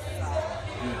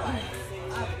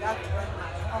 I've got to run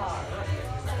my car.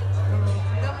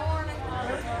 Good morning.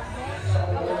 Good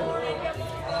morning. Good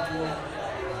morning.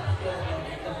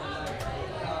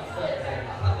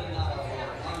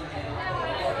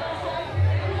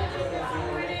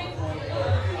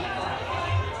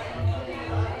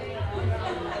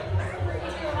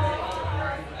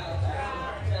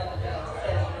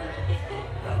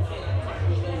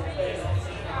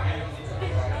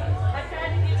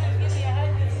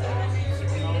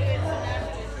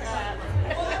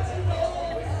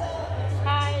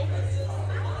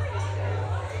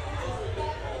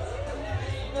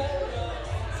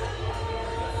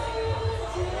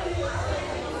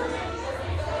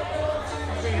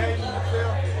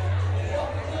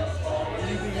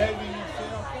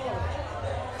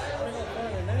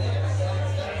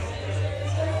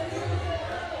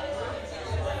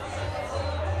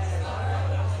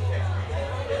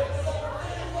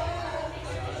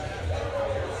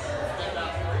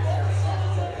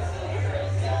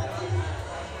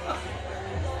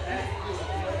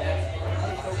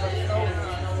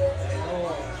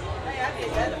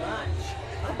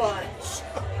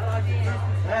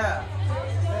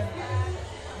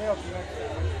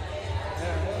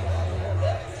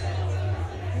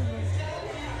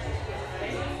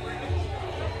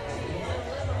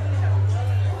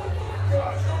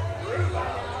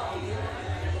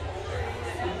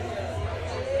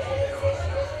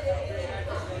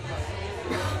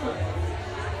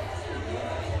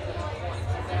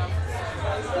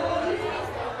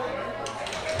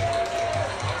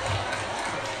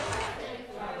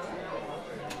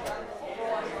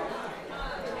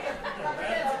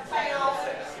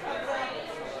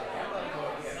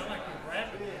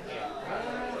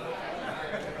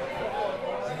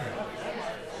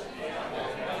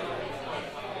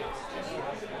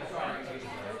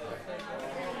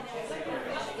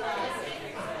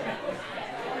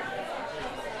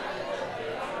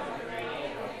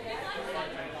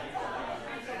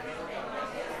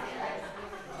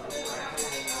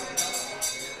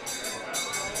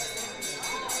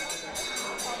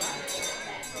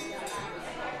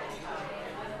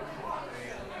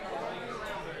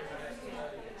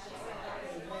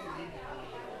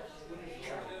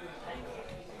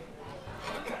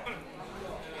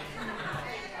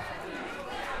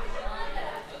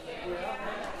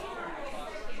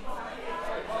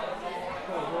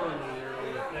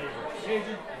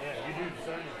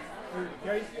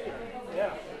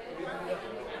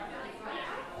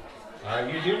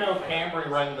 You do know Cambry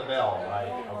rang the bell,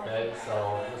 right? Okay,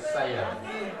 so just saying.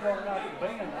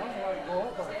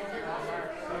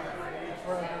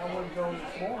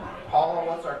 Paula,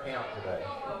 what's our count today?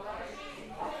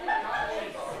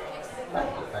 Thank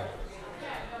you, thank you.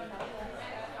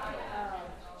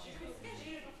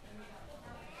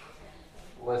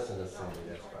 Listen to Cindy,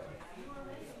 that's funny.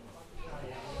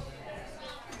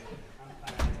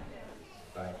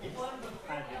 Thank you.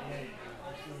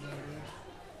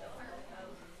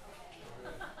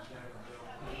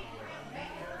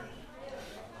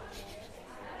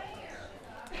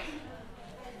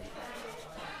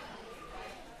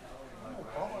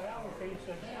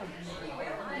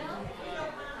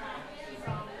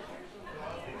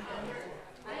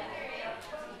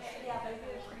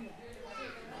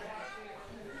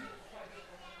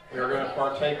 We are going to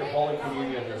partake of Holy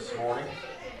Communion this morning.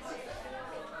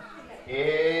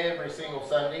 Every single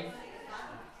Sunday.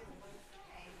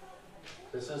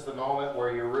 This is the moment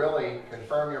where you really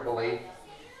confirm your belief.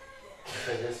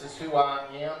 Say, this is who I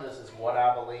am, this is what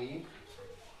I believe.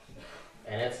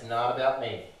 And it's not about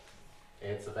me.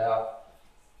 It's about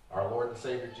our Lord and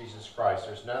Savior Jesus Christ.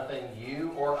 There's nothing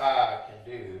you or I can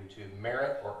do to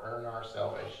merit or earn our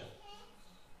salvation.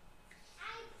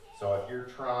 So if you're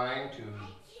trying to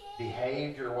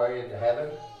behave your way into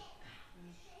heaven,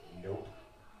 nope.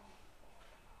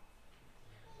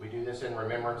 We do this in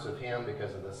remembrance of Him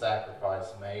because of the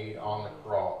sacrifice made on the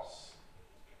cross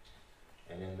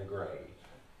and in the grave,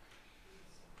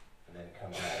 and then come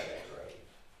out of that grave.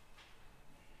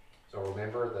 So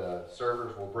remember, the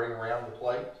servers will bring around the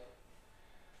plate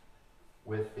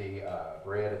with the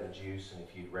bread and the juice, and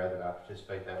if you'd rather not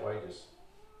participate that way, just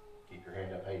keep your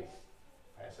hand up. Hey,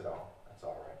 pass it on. That's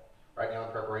all right. Right now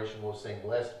in preparation, we'll sing,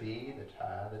 "Blessed Be the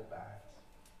Tie That Binds."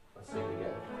 Let's sing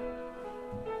together.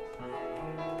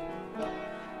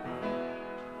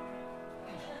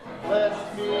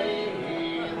 Blessed be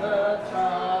the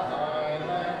tie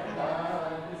that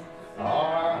binds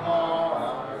our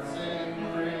hearts in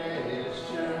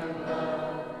Christian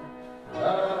love,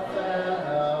 the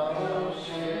fellowship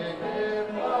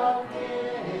of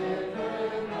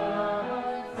kindred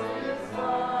minds is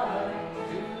like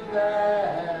to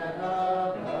that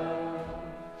of love.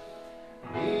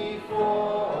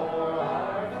 Before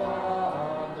our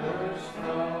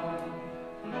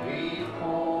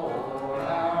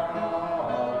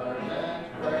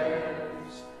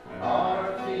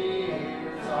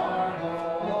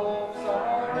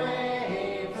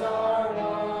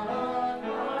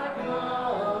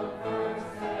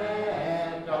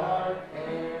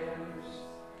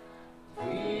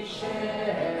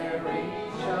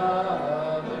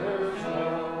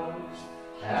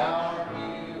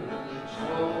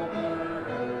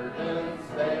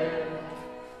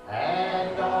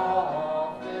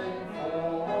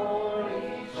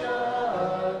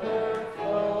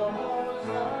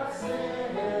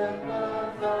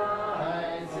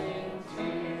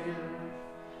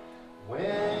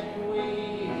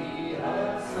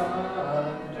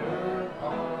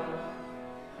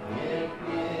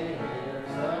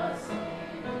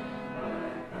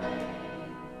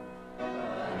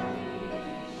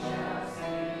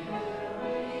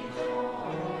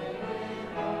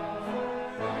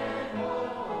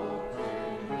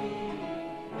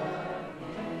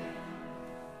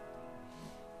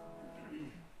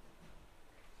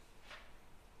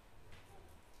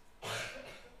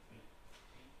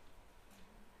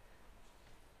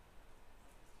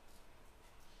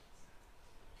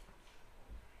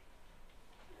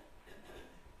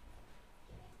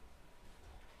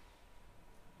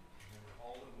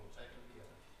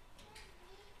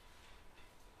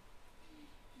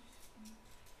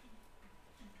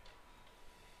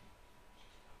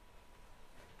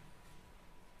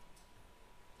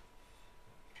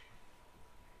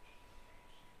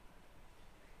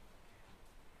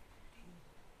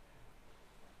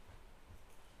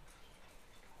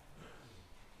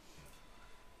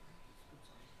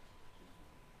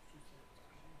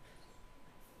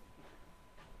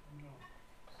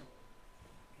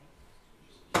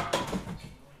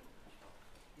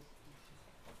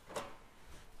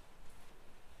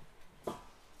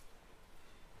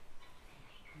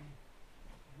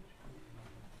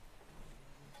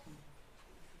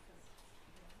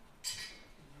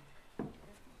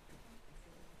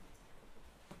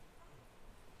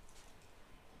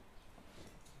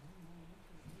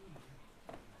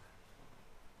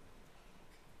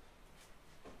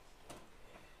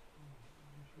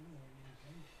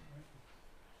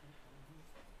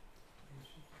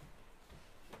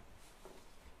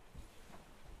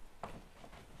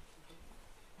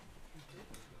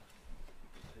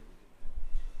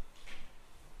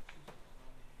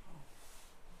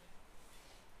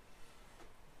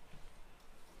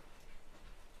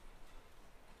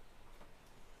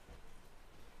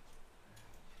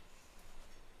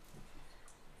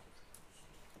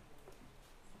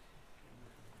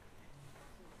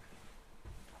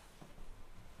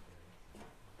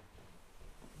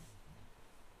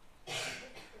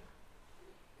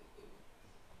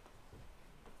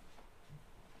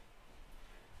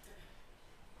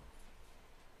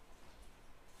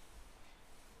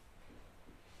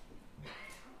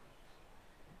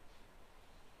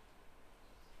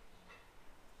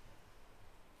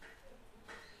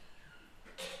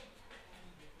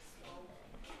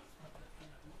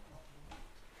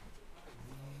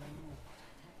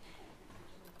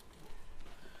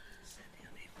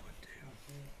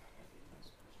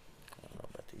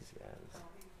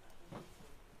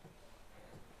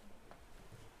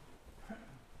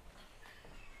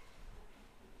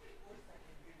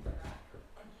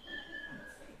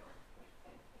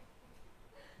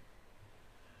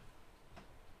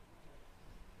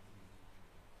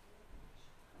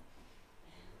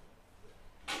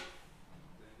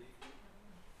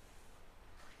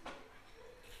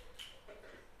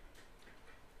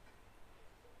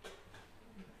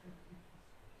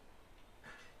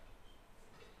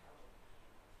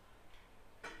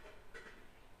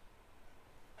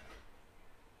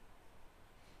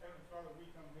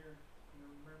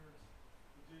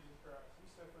Christ. He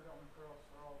suffered on the cross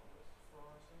for all of us, for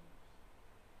our sins.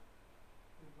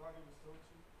 His body was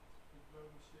tortured, his blood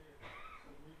was shed, so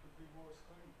we could be washed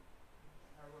clean,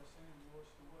 and have our sins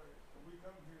washed away. So we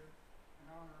come here and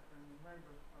honor and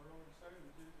remember our Lord and Savior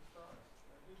Jesus Christ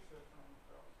that did suffer on the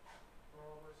cross for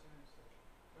all of our sins. So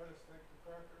let us take the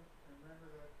cracker and remember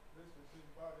that this was his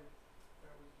body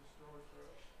that was destroyed for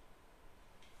us.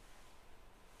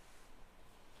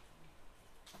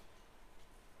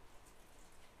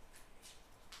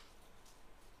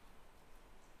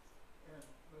 And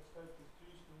let's take this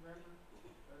juice to remember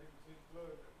that it was his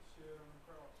blood that was shed on the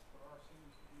cross for our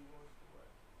sins to be washed away.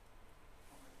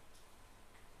 Amen.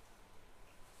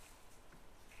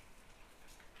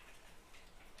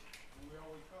 And we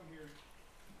always come here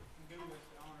and do this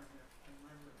to honor him and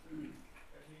remember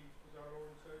that he was our Lord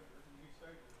and Savior and he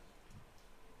saved us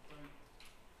from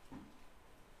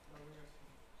loving us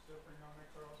and suffering on that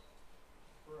cross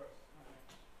for us.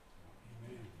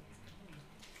 Amen.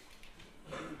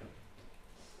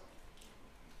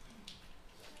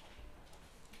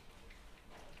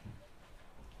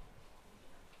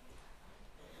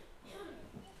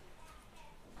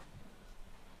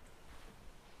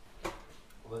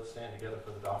 Let's stand together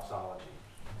for the doxology.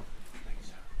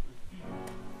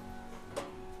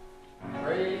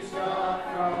 Praise God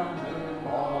from whom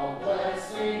all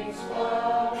blessings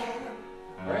flow.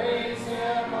 Praise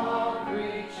him, all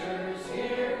creatures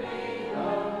here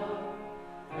below.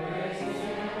 Praise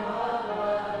him,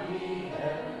 above the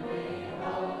heavenly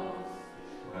hosts.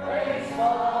 Praise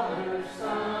Father,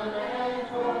 Son, and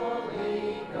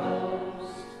Holy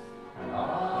Ghost.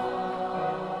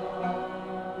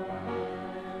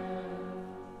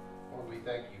 Lord, we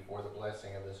thank you for the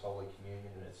blessing of this Holy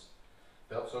Communion. And it's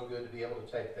felt so good to be able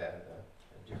to take that in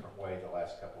a different way the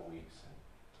last couple of weeks. And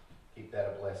keep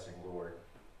that a blessing, Lord.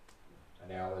 And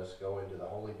now let's go into the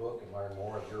Holy Book and learn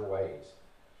more of your ways.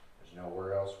 There's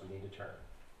nowhere else we need to turn.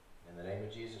 In the name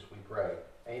of Jesus we pray.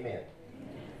 Amen. Amen.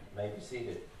 You may be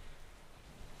seated.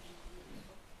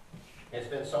 It's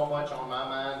been so much on my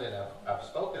mind, and I've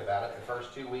spoken about it the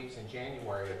first 2 weeks in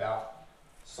January about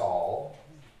Saul,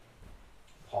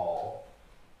 Paul,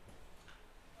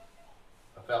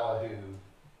 a fellow who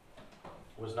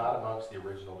was not amongst the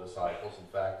original disciples. In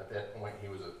fact, at that point, he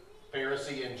was a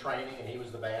Pharisee in training, and he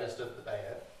was the baddest of the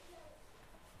bad.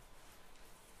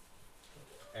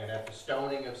 And at the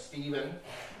stoning of Stephen,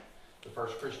 the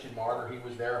first Christian martyr, he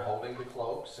was there holding the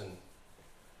cloaks, and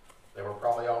they were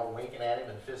probably all winking at him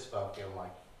and fist bumping him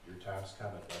like, your time's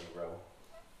coming, buddy bro.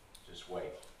 Just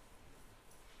wait.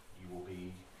 You will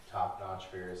be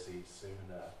top-notch Pharisee soon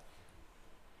enough.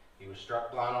 He was struck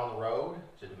blind on the road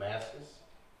to Damascus.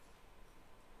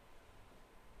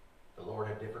 The Lord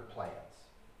had different plans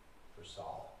for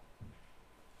Saul.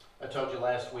 I told you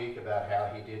last week about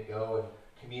how he did go and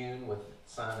commune with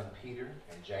Simon Peter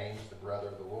and James, the brother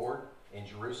of the Lord, in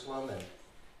Jerusalem,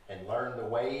 and learn the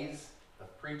ways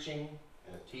of preaching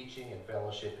and of teaching and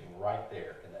fellowshipping right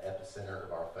there in the epicenter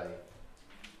of our faith.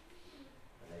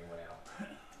 And then he went out.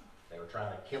 They were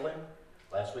trying to kill him.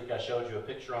 Last week I showed you a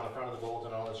picture on the front of the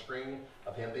bulletin on the screen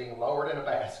of him being lowered in a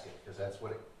basket, because that's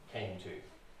what it came to.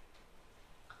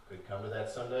 Could come to that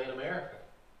someday in America.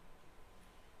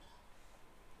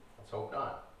 Let's hope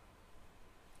not.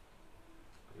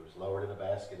 But he was lowered in a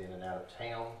basket in and out of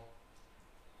town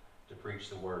to preach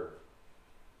the word.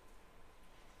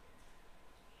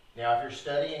 Now, if you're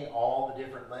studying all the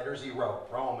different letters he wrote,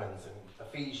 Romans and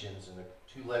Ephesians and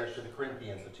the 2 letters to the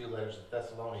Corinthians, the 2 letters to the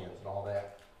Thessalonians and all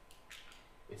that,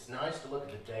 it's nice to look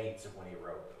at the dates of when he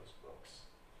wrote those books.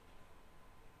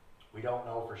 We don't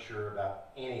know for sure about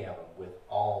any of them with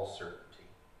all certainty.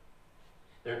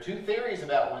 There are 2 theories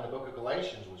about when the book of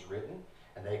Galatians was written,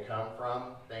 and they come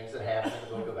from things that happened in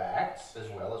the book of Acts, as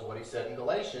well as what he said in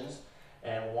Galatians.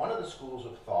 And one of the schools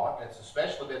of thought, and it's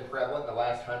especially been prevalent in the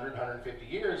last 100, 150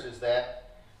 years, is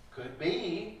that could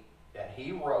be that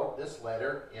he wrote this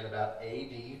letter in about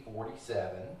AD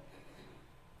 47,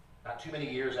 not too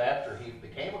many years after he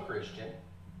became a Christian,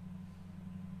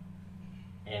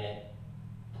 and it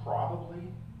probably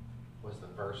was the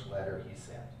first letter he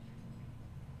sent.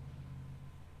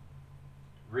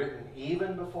 Written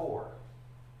even before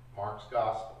Mark's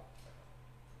Gospel,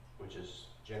 which has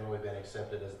generally been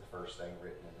accepted as the first thing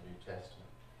written in the New Testament.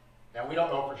 Now, we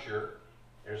don't know for sure.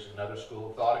 There's another school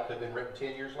of thought. It could have been written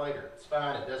 10 years later. It's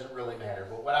fine. It doesn't really matter.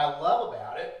 But what I love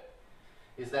about it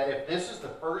is that if this is the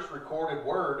first recorded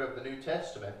word of the New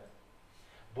Testament,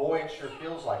 boy, it sure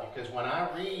feels like it. Because when I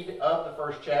read of the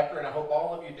first chapter, and I hope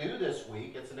all of you do this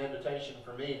week, it's an invitation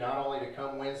for me not only to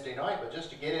come Wednesday night, but just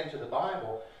to get into the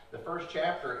Bible. The first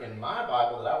chapter in my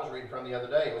Bible that I was reading from the other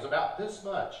day, it was about this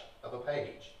much of a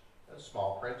page. That's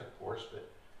small print, of course, but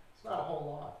it's not a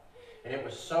whole lot. And it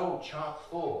was so chock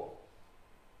full.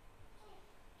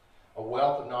 A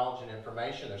wealth of knowledge and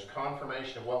information. There's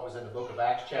confirmation of what was in the book of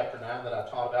Acts chapter 9 that I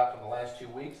taught about from the last 2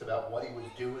 weeks, about what he was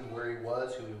doing, where he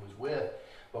was, who he was with.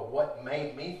 But what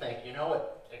made me think,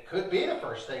 it could be the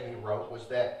first thing he wrote, was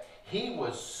that he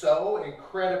was so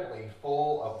incredibly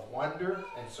full of wonder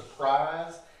and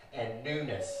surprise and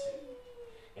newness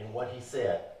in what he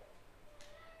said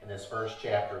in this first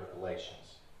chapter of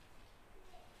Galatians.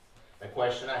 The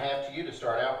question I have to you to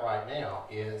start out right now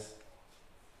is,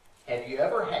 have you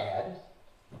ever had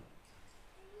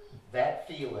that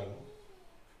feeling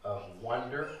of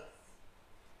wonder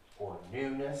or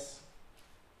newness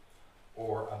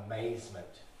or amazement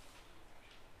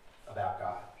about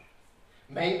God?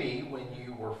 Maybe when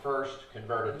you were first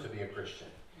converted to be a Christian.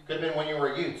 Could have been when you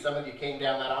were a youth. Some of you came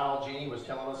down that aisle. Jeannie was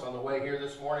telling us on the way here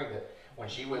this morning that when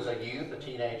she was a youth, a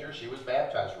teenager, she was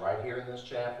baptized right here in this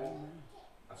chapel.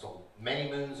 That's many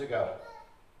moons ago,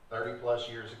 30 plus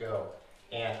years ago.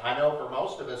 And I know for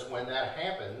most of us, when that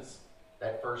happens,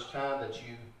 that first time that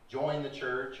you join the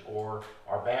church or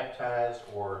are baptized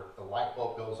or the light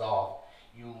bulb goes off,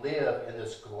 you live in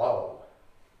this glow,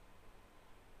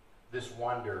 this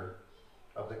wonder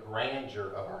of the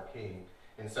grandeur of our King.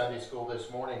 In Sunday school this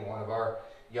morning, one of our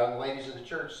young ladies of the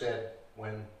church said,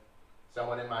 when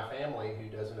someone in my family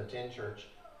who doesn't attend church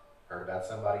heard about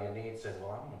somebody in need, said,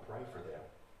 well, I'm going to pray for them.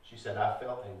 She said, I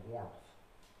felt a warmth,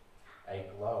 a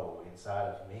glow inside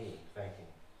of me, thinking,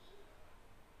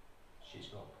 she's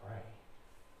going to pray.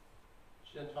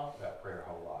 She doesn't talk about prayer a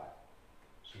whole lot.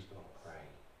 She's going to pray.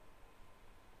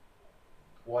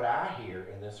 What I hear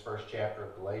in this first chapter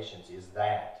of Galatians is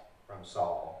that from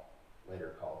Saul,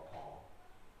 later called Paul.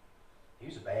 He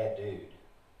was a bad dude.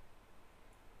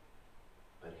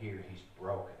 But here he's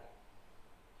broken.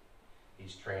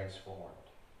 He's transformed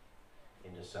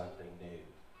into something new.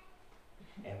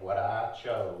 And what I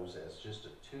chose as just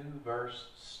a 2-verse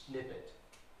snippet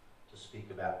to speak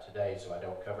about today, so I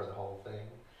don't cover the whole thing,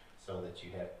 so that you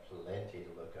have plenty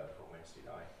to look up for Wednesday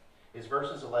night, is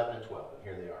verses 11 and 12. And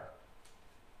here they are.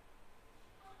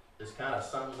 This kind of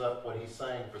sums up what he's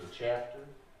saying for the chapter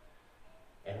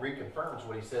and reconfirms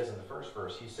what he says in the first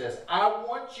verse. He says, I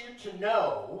want you to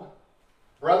know,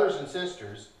 brothers and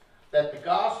sisters, that the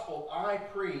gospel I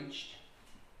preached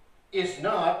is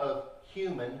not of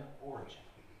human origin.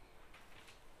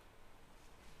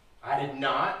 I did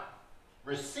not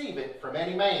receive it from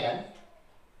any man,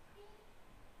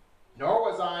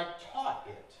 nor was I taught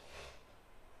it.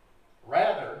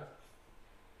 Rather,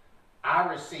 I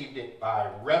received it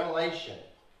by revelation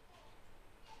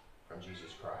from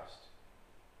Jesus Christ.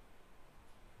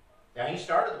 Now, he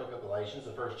started the book of Galatians,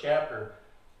 the first chapter,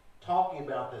 talking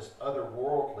about this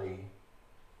otherworldly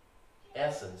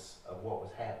essence of what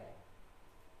was happening.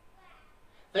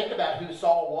 Think about who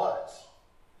Saul was.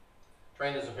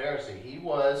 Trained as a Pharisee, he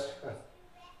was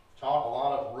taught a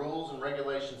lot of rules and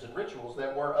regulations and rituals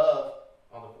that were of,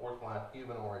 on the fourth line,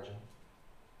 human origin.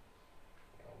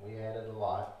 We added a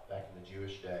lot back in the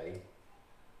Jewish day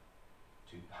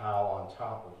to pile on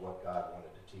top of what God wanted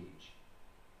to teach.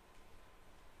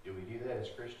 Do we do that as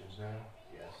Christians now?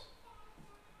 Yes.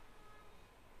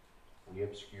 We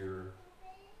obscure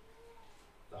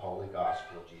the holy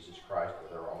gospel of Jesus Christ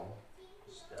with our own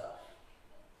stuff.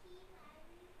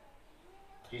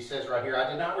 He says right here, I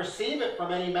did not receive it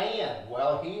from any man.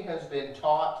 Well, he has been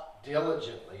taught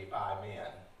diligently by men.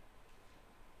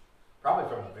 Probably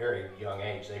from a very young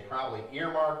age. They probably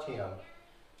earmarked him,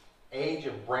 age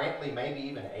of Brantley, maybe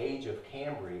even age of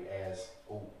Cambry, as,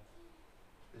 oh,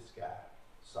 this guy,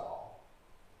 Saul,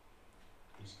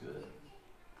 he's good.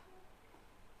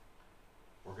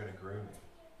 We're going to groom him.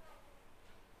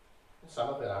 And some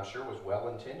of it, I'm sure, was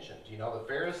well-intentioned. You know, the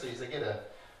Pharisees, they get a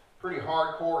pretty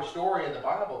hardcore story in the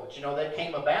Bible, but they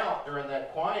came about during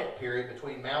that quiet period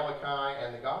between Malachi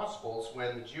and the Gospels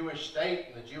when the Jewish state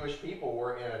and the Jewish people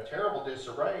were in a terrible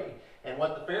disarray. And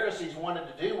what the Pharisees wanted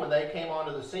to do when they came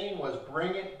onto the scene was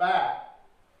bring it back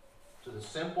to the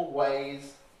simple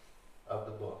ways of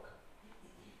the book.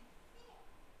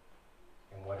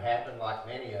 And what happened, like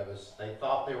many of us, they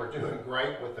thought they were doing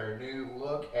great with their new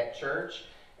look at church,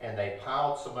 and they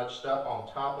piled so much stuff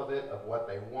on top of it of what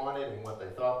they wanted and what they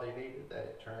thought they needed that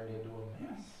it turned into a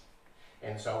mess.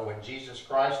 And so when Jesus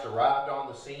Christ arrived on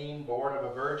the scene, born of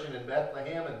a virgin in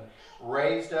Bethlehem and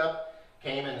raised up,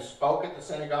 came and spoke at the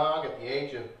synagogue at the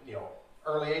age of,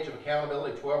 early age of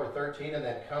accountability, 12 or 13, and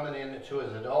then coming into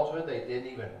his adulthood, they didn't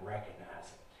even recognize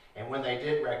him. And when they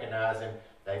did recognize him,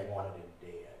 they wanted him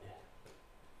dead.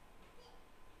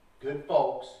 Good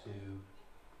folks who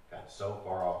got so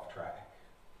far off track.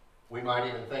 We might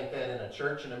even think that in a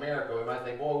church in America. We might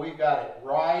think, boy, we've got it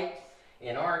right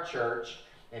in our church.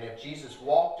 And if Jesus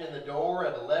walked in the door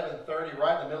at 11:30,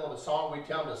 right in the middle of the song, we'd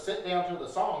tell him to sit down till the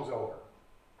song's over.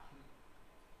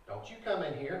 Don't you come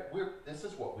in here. This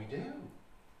is what we do.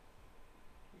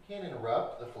 You can't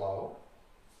interrupt the flow.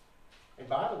 And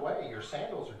by the way, your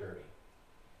sandals are dirty.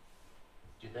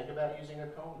 Did you think about using a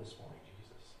comb this morning,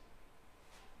 Jesus?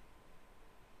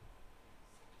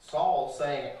 Saul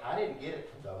saying, I didn't get it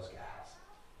from those guys.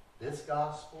 This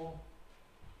gospel,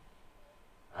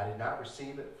 I did not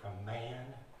receive it from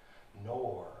man,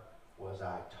 nor was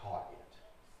I taught it.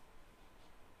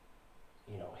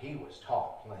 You know, he was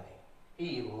taught plenty.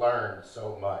 He learned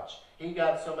so much. He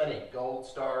got so many gold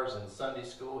stars in Sunday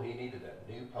school, he needed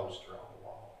a new poster on the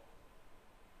wall.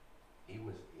 He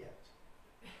was it.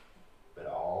 But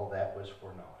all that was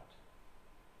for naught.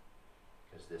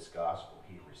 Because this gospel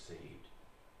he received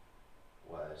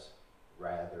was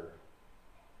rather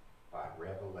by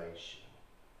revelation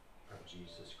from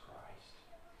Jesus Christ.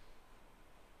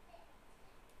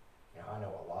 Now, I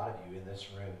know a lot of you in this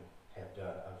room have done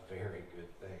a very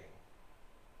good thing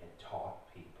and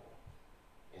taught people.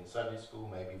 In Sunday school,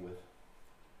 maybe with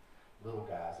little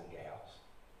guys and gals,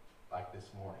 like this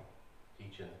morning,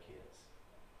 teaching the kids.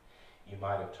 You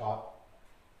might have taught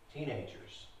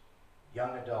teenagers,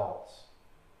 young adults,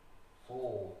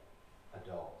 full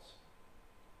adults.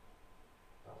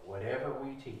 But whatever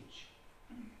we teach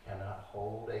cannot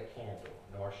hold a candle,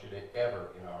 nor should it ever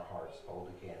in our hearts hold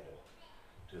a candle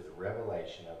to the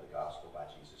revelation of the gospel by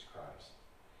Jesus Christ.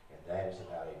 And that is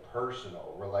about a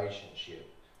personal relationship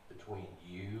between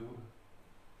you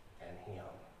and him.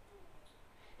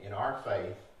 In our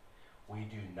faith, we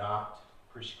do not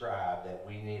prescribe that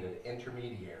we need an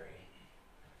intermediary,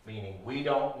 meaning we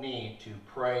don't need to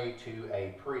pray to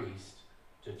a priest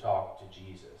to talk to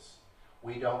Jesus.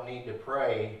 We don't need to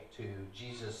pray to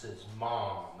Jesus'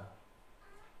 mom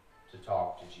to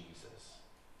talk to Jesus.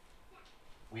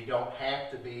 We don't have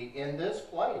to be in this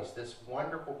place, this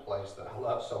wonderful place that I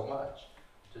love so much,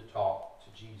 to talk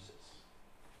to Jesus.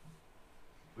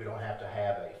 We don't have to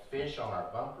have a fish on our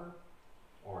bumper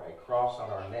or a cross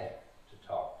on our neck to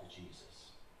talk to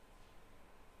Jesus.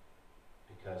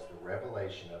 Because the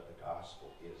revelation of the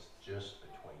gospel is just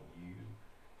between you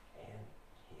and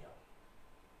him.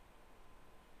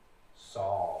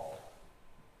 Saul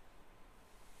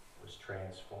was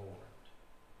transformed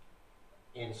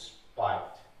in spite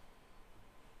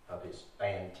of his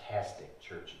fantastic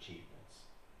church achievements.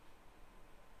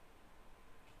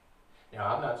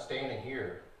 Now, I'm not standing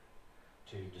here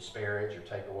to disparage or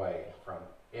take away from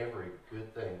every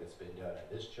good thing that's been done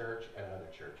at this church and other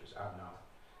churches. I'm not.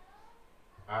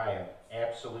 I am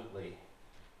absolutely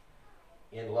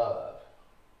in love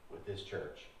with this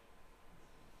church.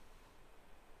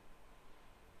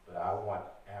 But I want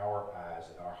our eyes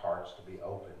and our hearts to be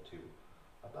open to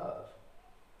above.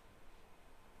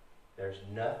 There's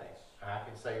nothing I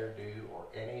can say or do, or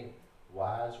any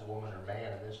wise woman or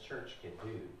man in this church can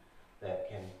do, that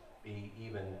can be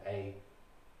even a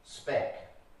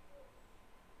speck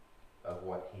of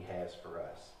what he has for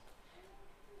us.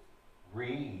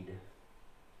 Read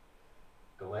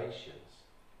Galatians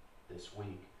this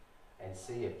week and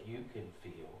see if you can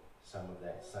feel some of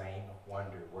that same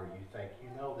wonder where you think, you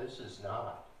know, this is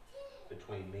not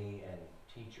between me and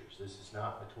teachers. This is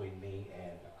not between me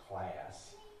and a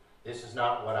class. This is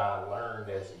not what I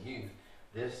learned as a youth.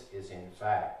 This is, in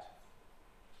fact,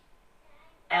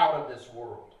 out of this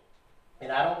world.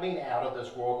 And I don't mean out of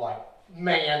this world like,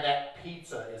 man, that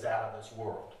pizza is out of this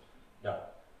world. No,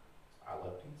 I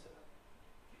love pizza.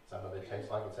 Some of it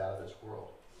tastes like it's out of this world.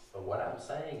 But what I'm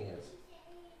saying is,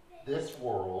 this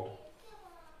world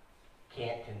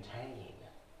can't contain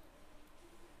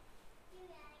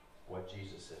what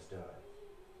Jesus has done.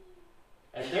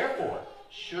 And therefore,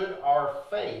 should our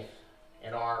faith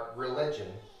and our religion,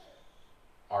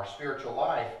 our spiritual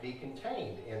life, be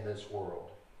contained in this world?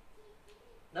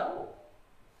 No.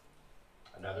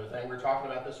 Another thing we're talking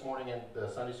about this morning in the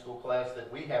Sunday school class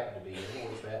that we happen to be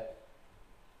in was that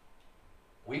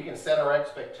we can set our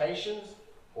expectations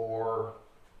or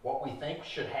what we think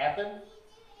should happen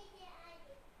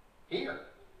here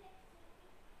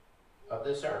of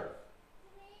this earth.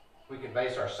 We can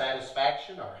base our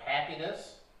satisfaction, our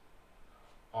happiness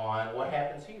on what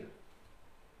happens here.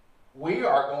 We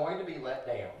are going to be let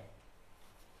down.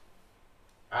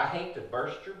 I hate to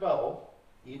burst your bubble,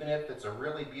 even if it's a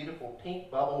really beautiful pink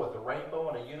bubble with a rainbow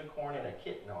and a unicorn and a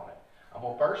kitten on it. I'm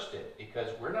going to burst it because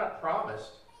we're not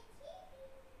promised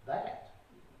that.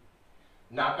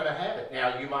 Not going to have it.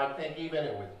 Now, you might think even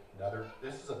with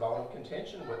this is a bone of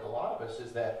contention with a lot of us,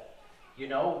 is that, you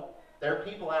know, There are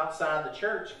people outside the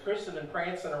church, prissing and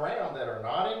prancing around, that are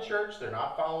not in church, they're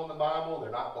not following the Bible, they're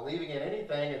not believing in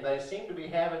anything, and they seem to be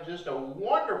having just a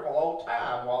wonderful old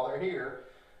time while they're here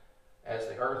as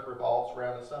the earth revolves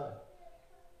around the sun.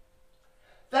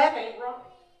 That ain't right.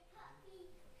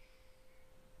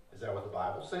 Is that what the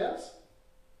Bible says?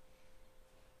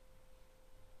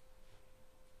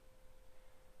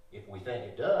 If we think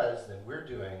it does, then we're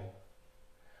doing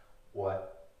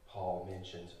what Paul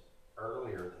mentions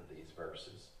earlier than these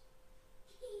verses.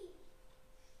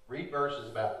 Read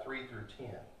verses about 3 through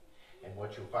 10. And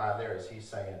what you'll find there is he's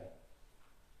saying,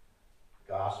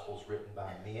 Gospels written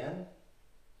by men,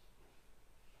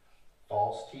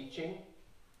 false teaching,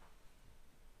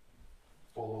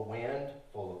 full of wind,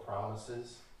 full of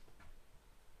promises.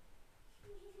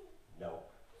 Nope.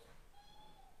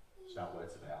 It's not what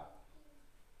it's about.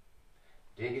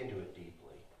 Dig into it deeply.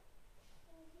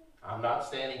 I'm not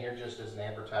standing here just as an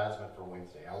advertisement for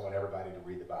Wednesday. I want everybody to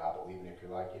read the Bible, even if you're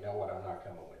like, you know what, I'm not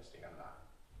coming Wednesday. I'm not.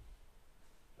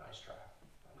 Nice try.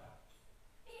 I'm not.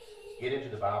 Get into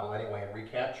the Bible anyway and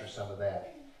recapture some of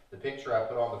that. The picture I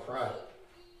put on the front,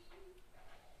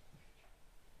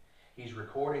 he's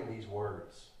recording these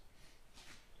words.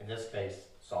 In this case,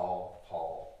 Saul,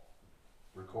 Paul,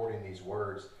 recording these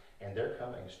words, and they're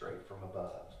coming straight from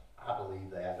above. I believe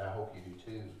that, and I hope you do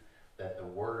too, that the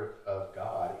Word of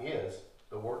God is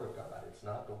the Word of God. It's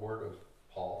not the Word of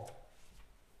Paul.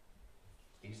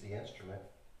 He's the instrument.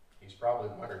 He's probably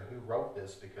wondering who wrote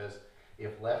this, because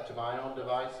if left to my own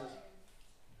devices,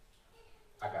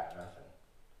 I got nothing.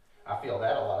 I feel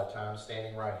that a lot of times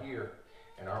standing right here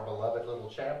in our beloved little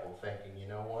chapel thinking, you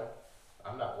know what?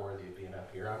 I'm not worthy of being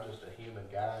up here. I'm just a human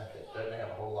guy that doesn't have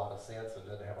a whole lot of sense and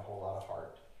doesn't have a whole lot of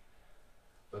heart.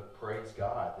 But praise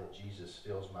God that Jesus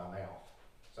fills my mouth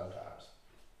sometimes.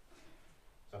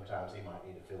 Sometimes he might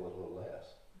need to fill it a little less,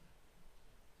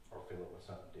 or fill it with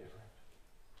something different.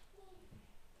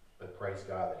 But praise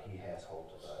God that he has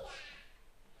hold of us.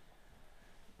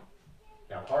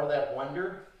 Now, part of that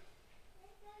wonder,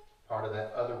 part of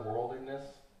that otherworldliness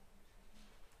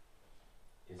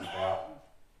is about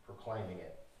proclaiming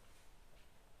it.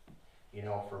 You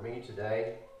know, for me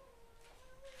today,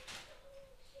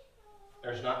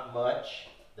 there's not much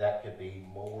that could be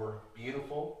more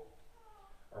beautiful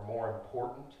or more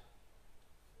important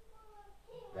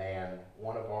than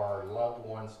one of our loved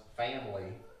ones' family,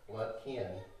 blood kin,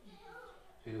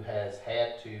 who has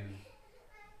had to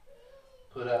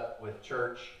put up with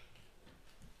church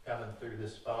coming through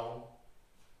this phone,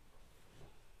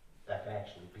 that can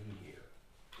actually be here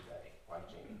today, like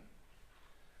Jeannie.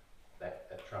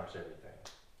 That trumps everything.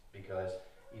 Because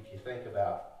if you think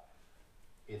about,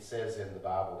 it says in the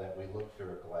Bible that we look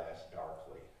through a glass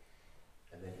darkly,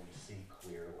 and then we see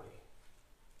clearly.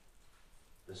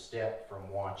 The step from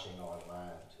watching online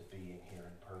to being here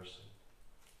in person.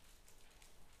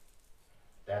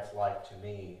 That's like, to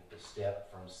me, the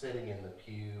step from sitting in the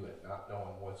pew and not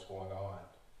knowing what's going on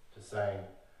to saying,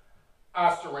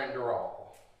 I surrender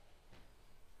all.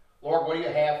 Lord, what do you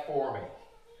have for me?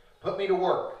 Put me to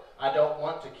work. I don't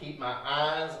want to keep my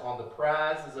eyes on the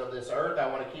prizes of this earth. I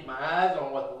want to keep my eyes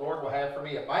on what the Lord will have for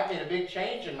me. It might mean a big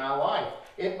change in my life.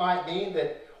 It might mean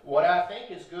that what I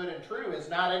think is good and true is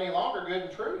not any longer good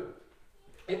and true.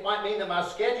 It might mean that my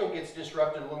schedule gets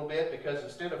disrupted a little bit, because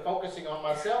instead of focusing on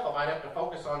myself, I might have to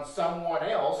focus on someone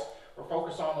else or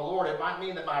focus on the Lord. It might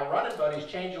mean that my running buddies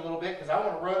change a little bit, because I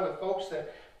want to run with folks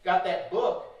that got that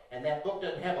book, and that book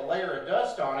doesn't have a layer of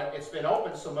dust on it. It's been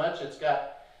opened so much, it's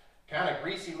got kind of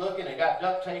greasy looking, and got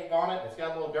duct tape on it, and it's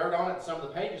got a little dirt on it, and some of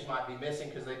the pages might be missing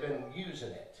because they've been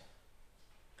using it.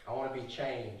 I want to be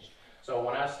changed. So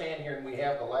when I stand here and we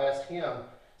have the last hymn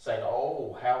saying,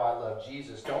 oh, how I love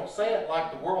Jesus, don't say it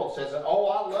like the world says it. Oh,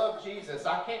 I love Jesus.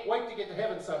 I can't wait to get to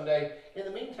heaven someday. In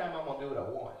the meantime, I'm going to do what I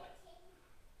want.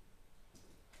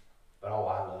 But oh,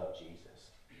 I love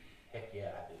Jesus. Heck yeah,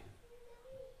 I do.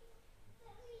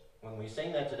 When we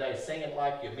sing that today, sing it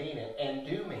like you mean it, and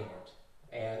do mean it.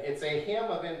 And it's a hymn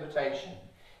of invitation.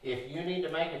 If you need to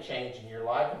make a change in your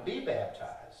life, and be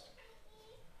baptized.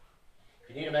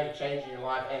 If you need to make a change in your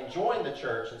life and join the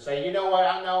church and say, you know what,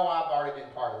 I know I've already been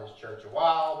part of this church a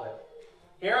while, but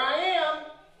here I am,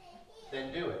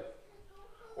 then do it.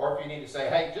 Or if you need to say,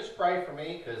 hey, just pray for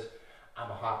me because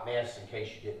I'm a hot mess, in case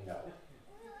you didn't know.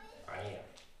 I am.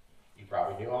 You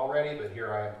probably knew already, but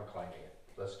here I am proclaiming it.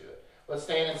 Let's do it. Let's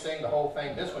stand and sing the whole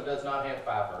thing. This one does not have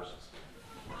 5 verses.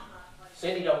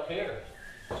 Cindy don't care.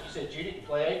 She said Judy can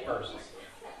play 8 verses.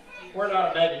 We're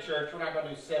not a mega church. We're not going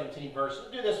to do 17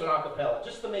 verses. Do this one a cappella.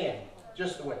 Just the men.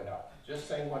 Just the women. No. Just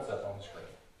sing what's up on the screen.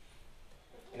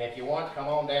 And if you want, come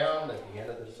on down at the end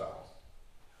of the song.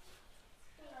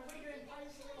 Are we doing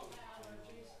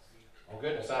Oh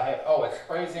goodness, it's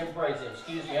Praise Him, Praise Him.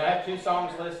 Excuse me, I have 2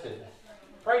 songs listed.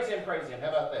 Praise Him, Praise Him. How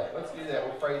about that? Let's do that.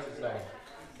 We'll praise His name.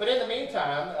 But in the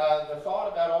meantime, the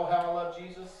thought about, oh, how I love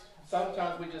Jesus,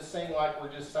 sometimes we just sing like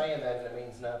we're just saying that and it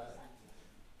means nothing.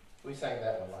 We sang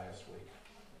that one last week.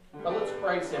 But let's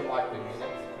praise Him like we mean it.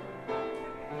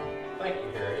 Thank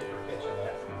you, Harriet, for catching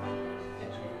that.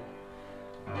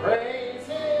 Praise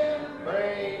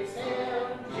Him,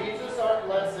 Jesus our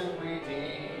blessed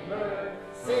Redeemer.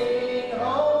 Sing,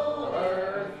 whole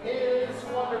earth, His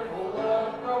wonderful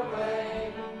love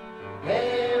proclaim.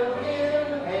 Hail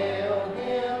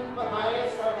Him, the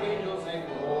highest archangels in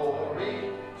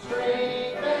glory.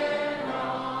 Strength and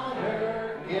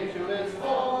honor give to His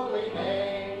holy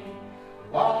name.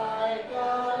 Like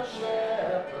a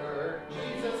shepherd,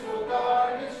 Jesus will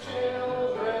guard His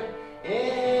children.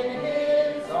 In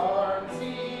His arms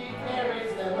He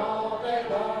carries them all day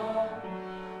long.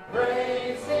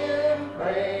 Praise Him,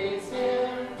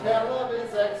 tell of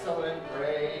His excellent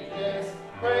greatness.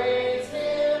 Praise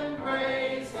Him,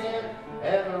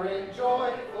 ever in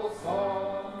joyful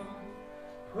song.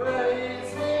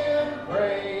 Praise Him,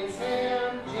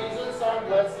 Jesus our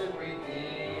blessed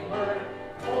Redeemer.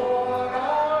 For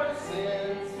our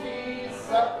sins He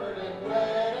suffered and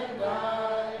bled and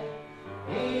died.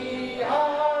 He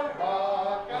our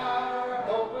rock, our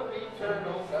hope of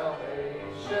eternal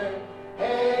salvation.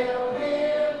 Hail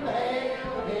Him,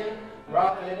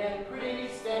 prophet and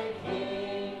priest and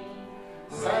king.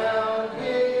 Sound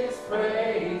His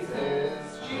praises,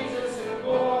 Jesus who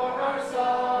bore our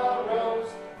sorrows.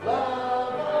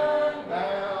 Love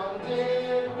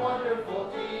unbounded,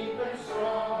 wonderful, deep and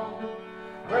strong.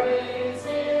 Praise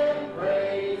Him,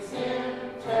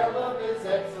 tell of His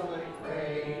excellent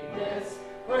greatness.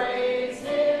 Praise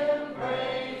Him,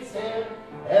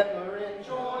 ever in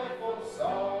joyful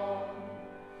song.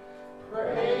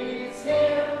 Praise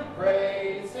Him,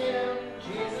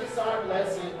 Jesus our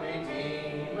blessed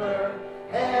Redeemer.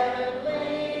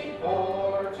 Heavenly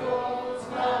portals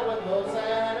now with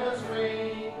hosannas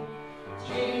ring.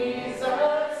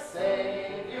 Jesus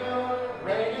Savior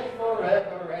reigneth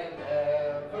forever and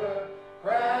ever.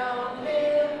 Crown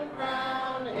Him,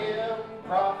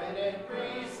 prophet and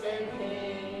priest and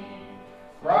king.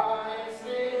 Christ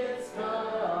is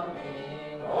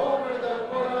coming over the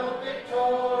world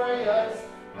victorious.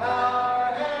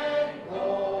 Power and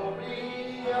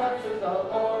glory unto the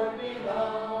Lord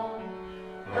belong.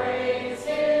 Praise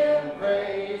Him,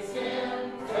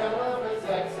 tell of His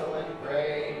excellent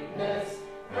greatness.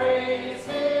 Praise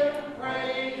Him,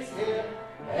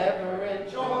 ever in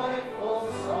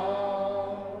joyful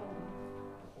song.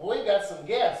 Well, we got some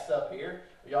guests up here.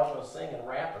 Are y'all going to sing and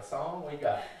rap a song? We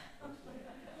got...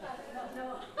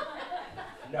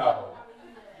 No.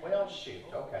 Well, shoot.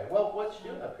 Okay. Well, what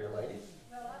you doing up here, ladies?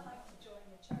 Well, I'd like to join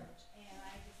the church, and I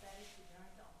decided to join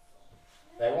also.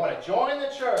 They want to join the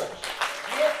church.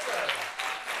 Yes, sir.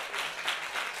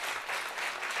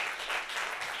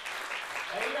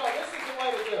 And you know, this is the way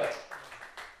to do it.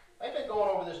 They've been going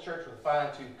over this church with a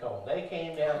fine-tooth comb. They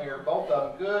came down here, both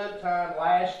of them, good time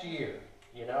last year.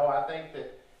 You know, I think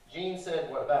that Gene said,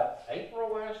 what, about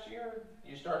April last year?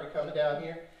 You started coming down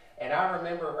here? And I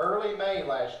remember early May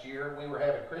last year, we were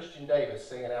having Christian Davis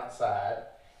singing outside,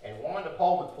 and Wanda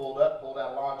Pullman pulled out a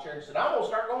lawn chair and said, I'm going to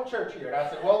start going to church here. And I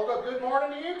said, well, good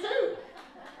morning to you too.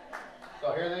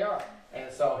 So here they are.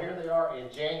 And so here they are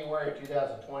in January of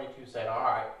 2022 saying, all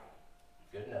right,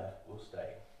 good enough, we'll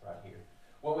stay right here.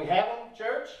 Will we have them,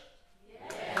 church?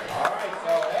 Yes. All right,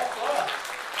 so that's right.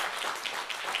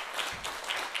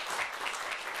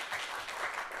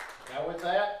 Now with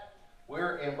that,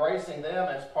 we're embracing them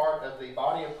as part of the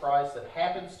body of Christ that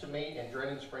happens to meet in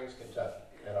Drennon Springs, Kentucky,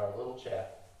 at our little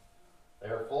chapel. They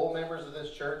are full members of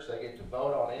this church. They get to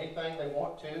vote on anything they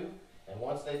want to. And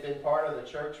once they've been part of the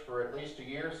church for at least a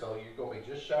year, so you're going to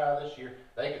be just shy of this year,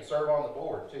 they can serve on the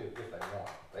board too, if they want.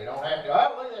 They don't have to,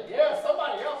 oh, look at that. Yes,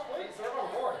 somebody else, please, serve on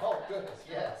the board. Oh, goodness,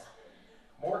 yes.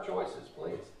 More choices,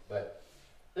 please. But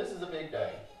this is a big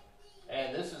day.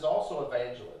 And this is also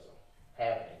evangelism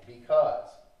happening because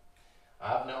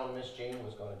I've known Miss Jean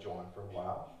was going to join for a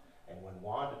while. And when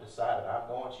Wanda decided I'm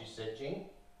going, she said, Jean,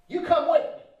 you come with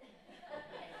me.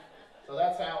 So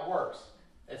that's how it works.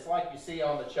 It's like you see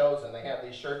on The Chosen, they have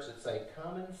these shirts that say,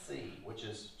 come and see, which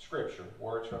is scripture,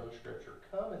 words from the scripture.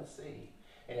 Come and see.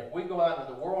 And if we go out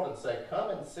into the world and say,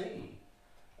 come and see,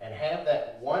 and have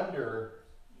that wonder,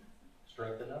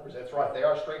 strength in numbers. That's right, they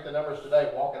are strength in numbers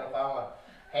today, walking up aisle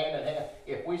hand in hand.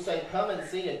 If we say, come and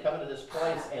see, and come into this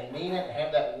place and mean it, and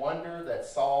have that wonder that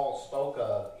Saul spoke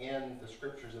of in the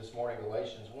scriptures this morning,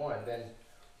 Galatians 1, then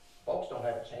folks don't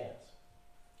have a chance.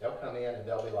 They'll come in and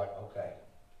they'll be like, okay,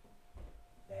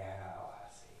 Now I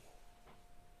see.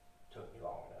 Took me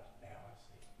long enough. Now I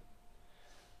see.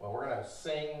 Well, we're going to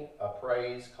sing a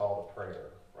praise called a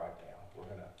prayer right now. We're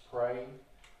going to pray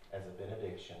as a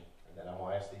benediction, and then I'm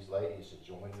going to ask these ladies to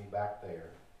join me back there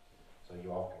so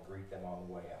you all can greet them on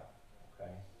the way out.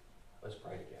 Okay? Let's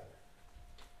pray together.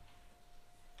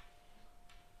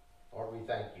 Lord, we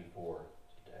thank you for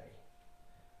today.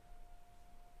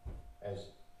 As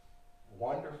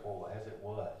wonderful as it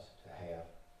was to have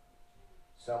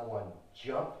someone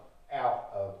jump out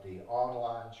of the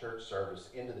online church service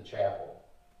into the chapel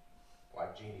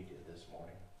like Jeannie did this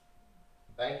morning.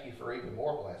 Thank you for even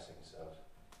more blessings of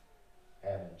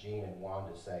having Jean and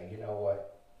Wanda say, you know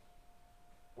what?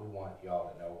 We want y'all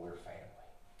to know we're family.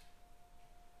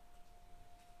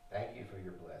 Thank you for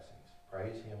your blessings.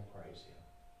 Praise him, praise him.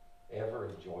 Ever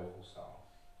a joyful song.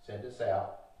 Send us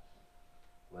out.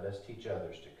 Let us teach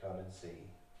others to come and see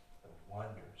the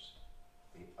wonders,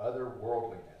 the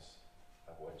otherworldliness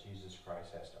of what Jesus Christ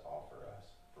has to offer us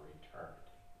for eternity.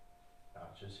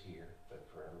 Not just here, but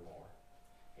forevermore.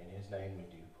 In his name we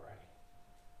do pray.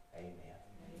 Amen.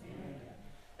 Amen.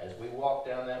 As we walk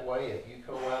down that way, if you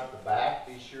go out the back,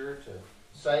 be sure to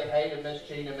say hey to Miss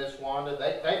Jean and Miss Wanda.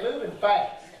 They moving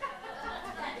fast.